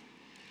ways,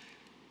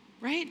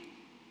 right?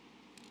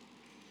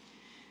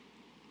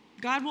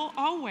 God will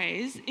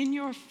always, in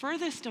your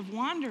furthest of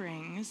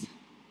wanderings,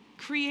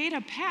 create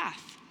a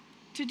path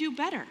to do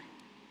better.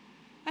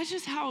 That's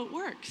just how it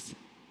works.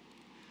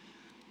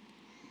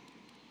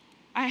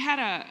 I had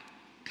a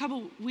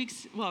couple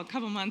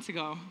months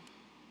ago,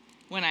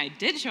 when I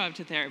did show up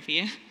to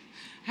therapy, I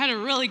had a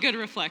really good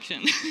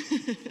reflection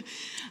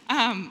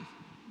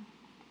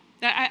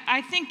that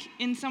I think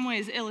in some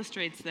ways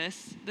illustrates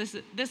this.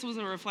 This was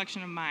a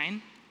reflection of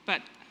mine, but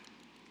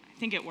I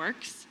think it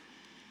works.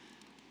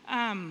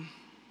 I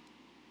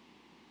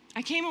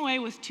came away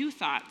with two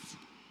thoughts.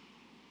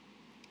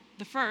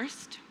 The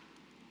first,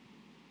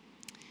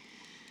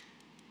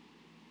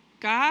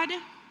 God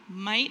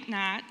might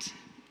not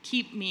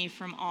keep me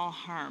from all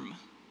harm.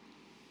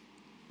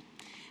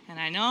 And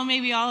I know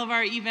maybe all of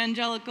our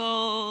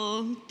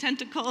evangelical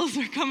tentacles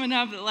are coming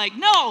up that like,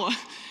 no,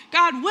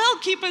 God will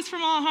keep us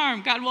from all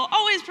harm. God will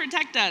always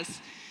protect us.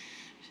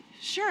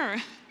 Sure,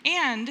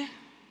 and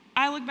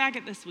I look back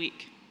at this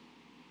week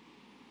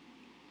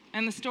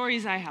and the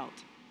stories I held.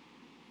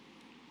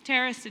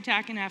 Terrorist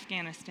attack in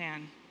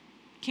Afghanistan,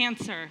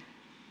 cancer,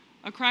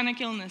 a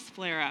chronic illness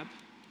flare-up,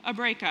 a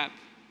breakup,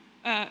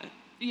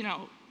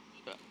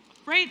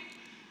 right?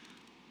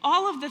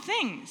 All of the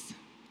things.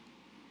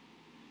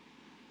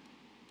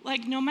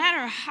 Like, no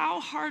matter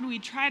how hard we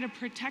try to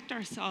protect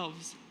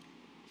ourselves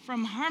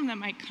from harm that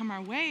might come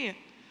our way,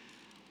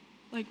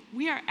 like,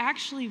 we are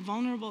actually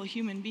vulnerable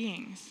human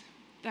beings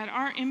that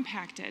are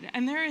impacted.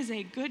 And there is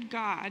a good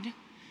God,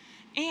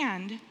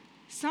 and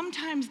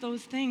sometimes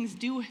those things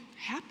do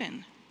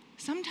happen.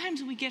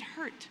 Sometimes we get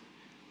hurt.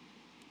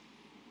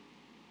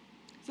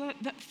 So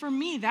for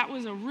me, that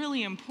was a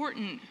really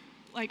important,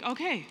 like,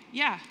 okay,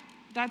 yeah,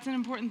 that's an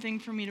important thing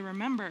for me to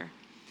remember.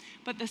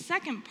 But the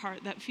second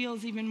part that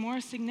feels even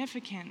more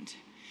significant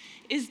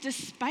is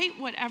despite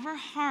whatever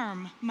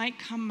harm might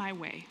come my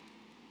way,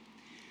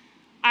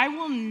 I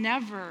will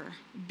never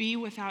be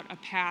without a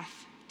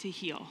path to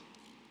heal.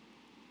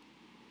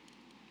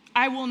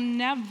 I will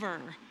never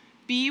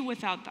be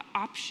without the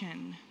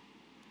option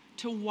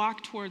to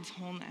walk towards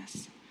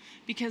wholeness.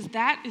 because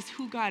that is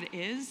who God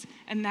is,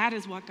 and that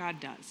is what God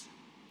does.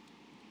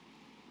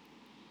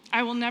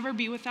 I will never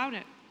be without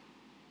it.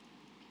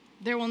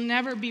 There will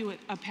never be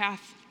a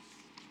path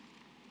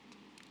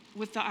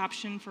with the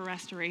option for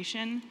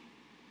restoration,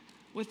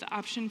 with the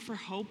option for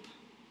hope,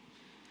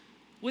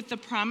 with the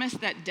promise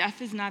that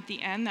death is not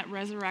the end, that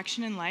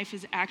resurrection and life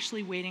is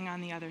actually waiting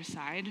on the other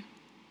side.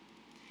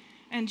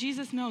 And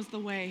Jesus knows the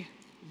way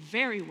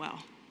very well.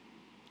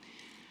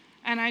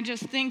 And I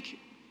just think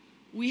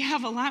we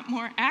have a lot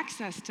more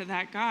access to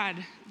that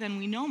God than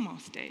we know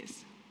most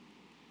days.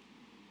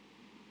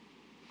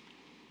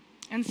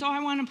 And so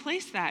I want to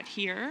place that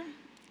here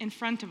in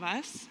front of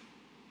us,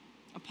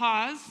 a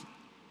pause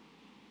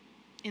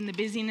in the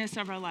busyness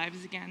of our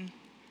lives again,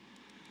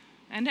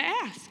 and to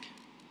ask,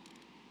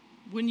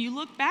 when you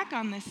look back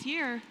on this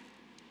year,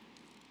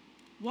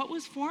 what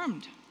was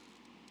formed?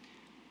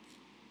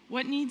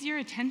 What needs your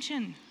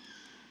attention?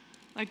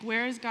 Like,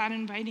 where is God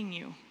inviting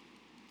you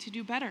to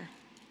do better?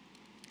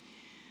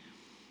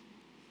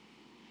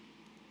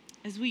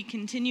 As we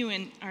continue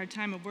in our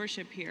time of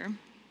worship here,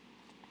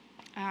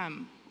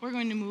 we're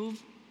going to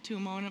move to a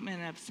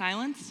moment of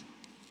silence.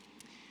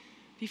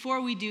 Before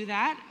we do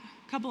that,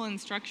 a couple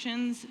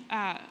instructions.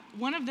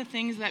 One of the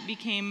things that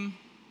became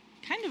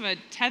kind of a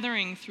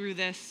tethering through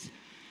this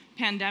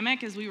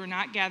pandemic, as we were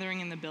not gathering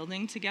in the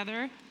building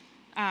together,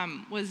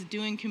 was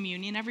doing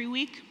communion every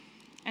week.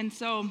 And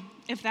so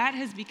if that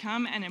has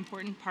become an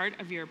important part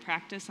of your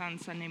practice on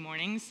Sunday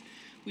mornings,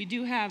 we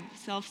do have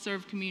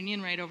self-serve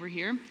communion right over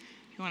here.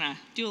 If you want to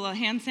do a little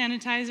hand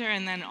sanitizer,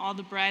 and then all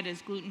the bread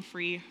is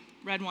gluten-free,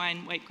 red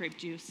wine, white grape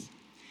juice.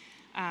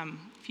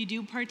 If you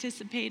do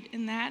participate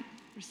in that,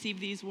 receive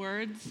these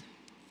words: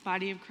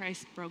 body of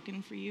Christ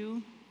broken for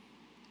you,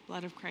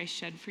 blood of Christ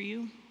shed for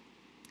you.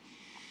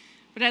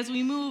 But as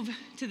we move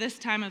to this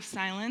time of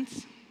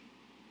silence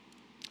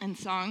and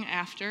song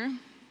after,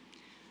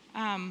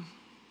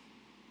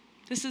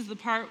 this is the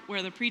part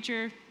where the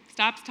preacher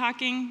stops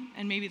talking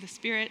and maybe the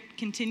Spirit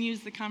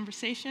continues the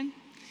conversation,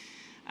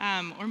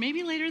 or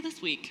maybe later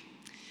this week.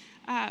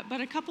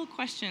 But a couple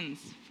questions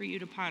for you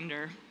to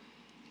ponder.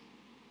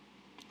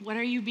 What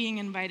are you being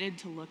invited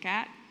to look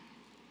at?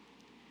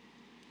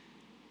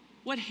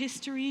 What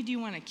history do you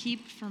want to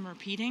keep from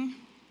repeating?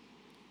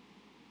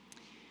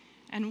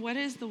 And what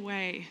is the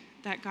way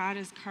that God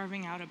is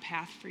carving out a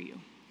path for you?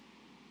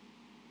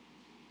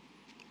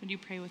 Would you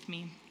pray with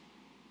me?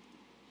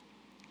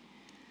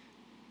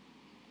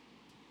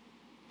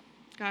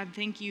 God,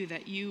 thank you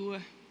that you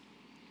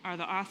are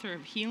the author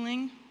of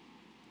healing,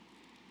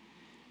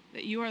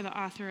 that you are the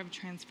author of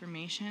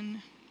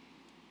transformation,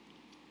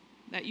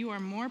 that you are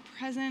more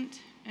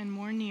present and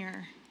more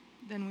near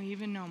than we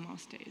even know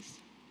most days.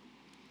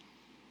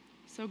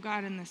 So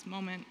God, in this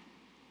moment,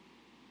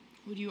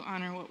 would you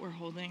honor what we're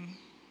holding?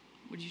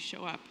 Would you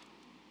show up?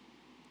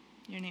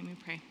 In your name we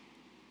pray.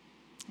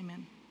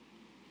 Amen.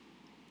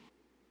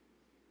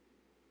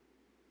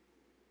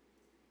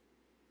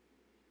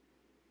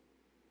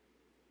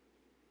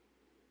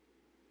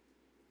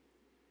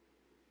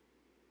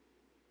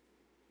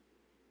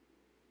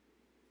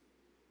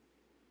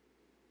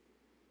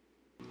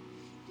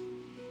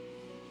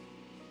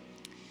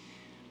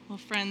 Well,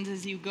 friends,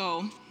 as you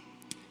go,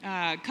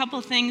 a couple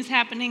things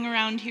happening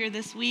around here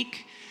this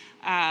week.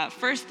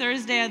 First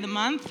Thursday of the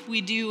month,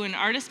 we do an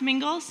artist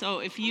mingle.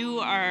 So if you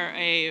are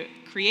a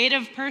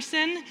creative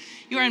person,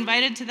 you are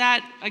invited to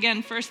that.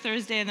 Again, first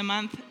Thursday of the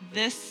month.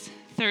 This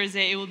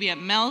Thursday, it will be at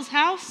Mel's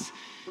house.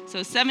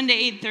 So 7 to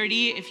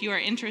 8:30. If you are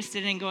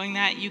interested in going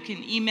that, you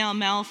can email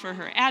Mel for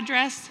her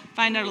address.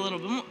 Find out a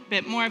little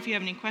bit more if you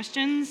have any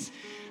questions.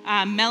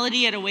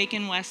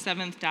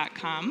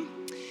 Melody@awakenwest7th.com.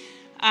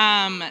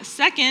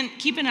 Second,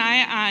 keep an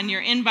eye on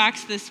your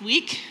inbox this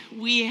week.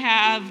 We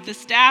have the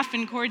staff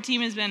and core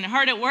team has been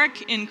hard at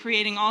work in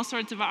creating all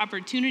sorts of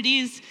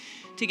opportunities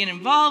to get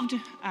involved,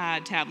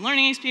 to have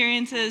learning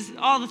experiences,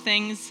 all the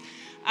things.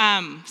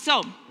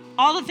 So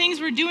all the things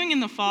we're doing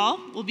in the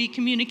fall will be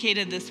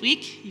communicated this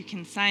week. You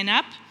can sign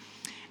up.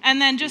 And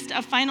then just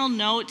a final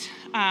note,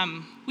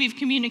 we've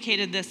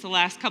communicated this the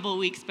last couple of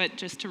weeks, but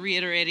just to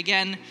reiterate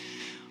again,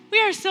 we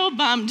are so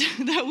bummed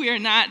that we are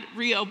not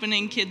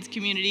reopening Kids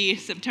Community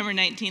September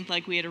 19th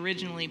like we had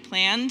originally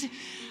planned.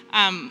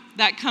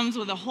 That comes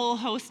with a whole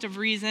host of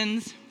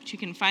reasons, which you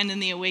can find in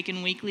the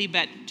Awaken Weekly,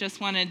 but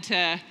just wanted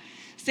to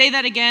say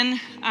that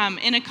again.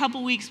 In a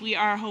couple weeks, we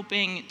are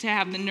hoping to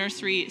have the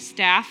nursery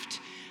staffed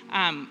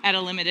at a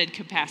limited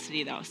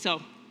capacity, though.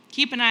 So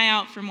keep an eye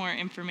out for more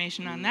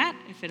information on that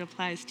if it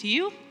applies to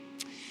you.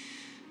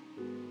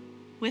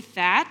 With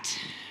that,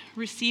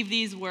 receive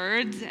these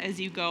words as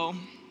you go.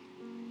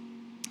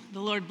 The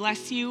Lord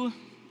bless you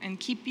and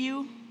keep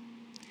you.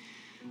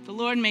 The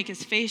Lord make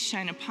his face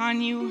shine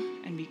upon you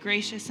and be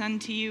gracious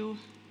unto you.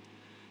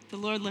 The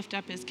Lord lift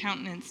up his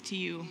countenance to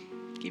you,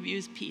 give you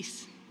his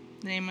peace. In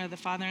the name of the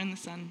Father and the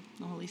Son and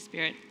the Holy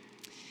Spirit.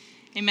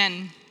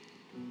 Amen.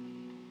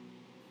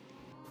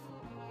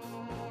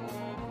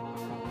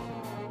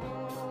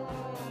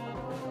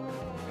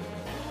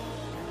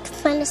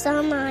 Find us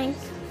online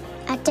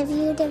at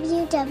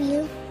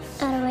www.awakenwest7th.com.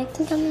 at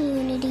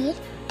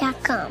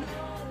awakencommunity.com.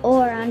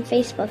 Or on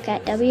Facebook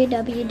at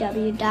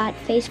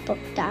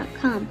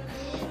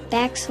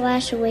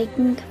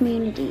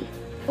www.facebook.com/awakencommunity.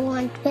 Or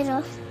on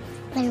Twitter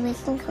at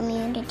Awaken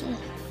Community.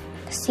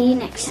 See you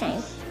next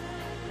time.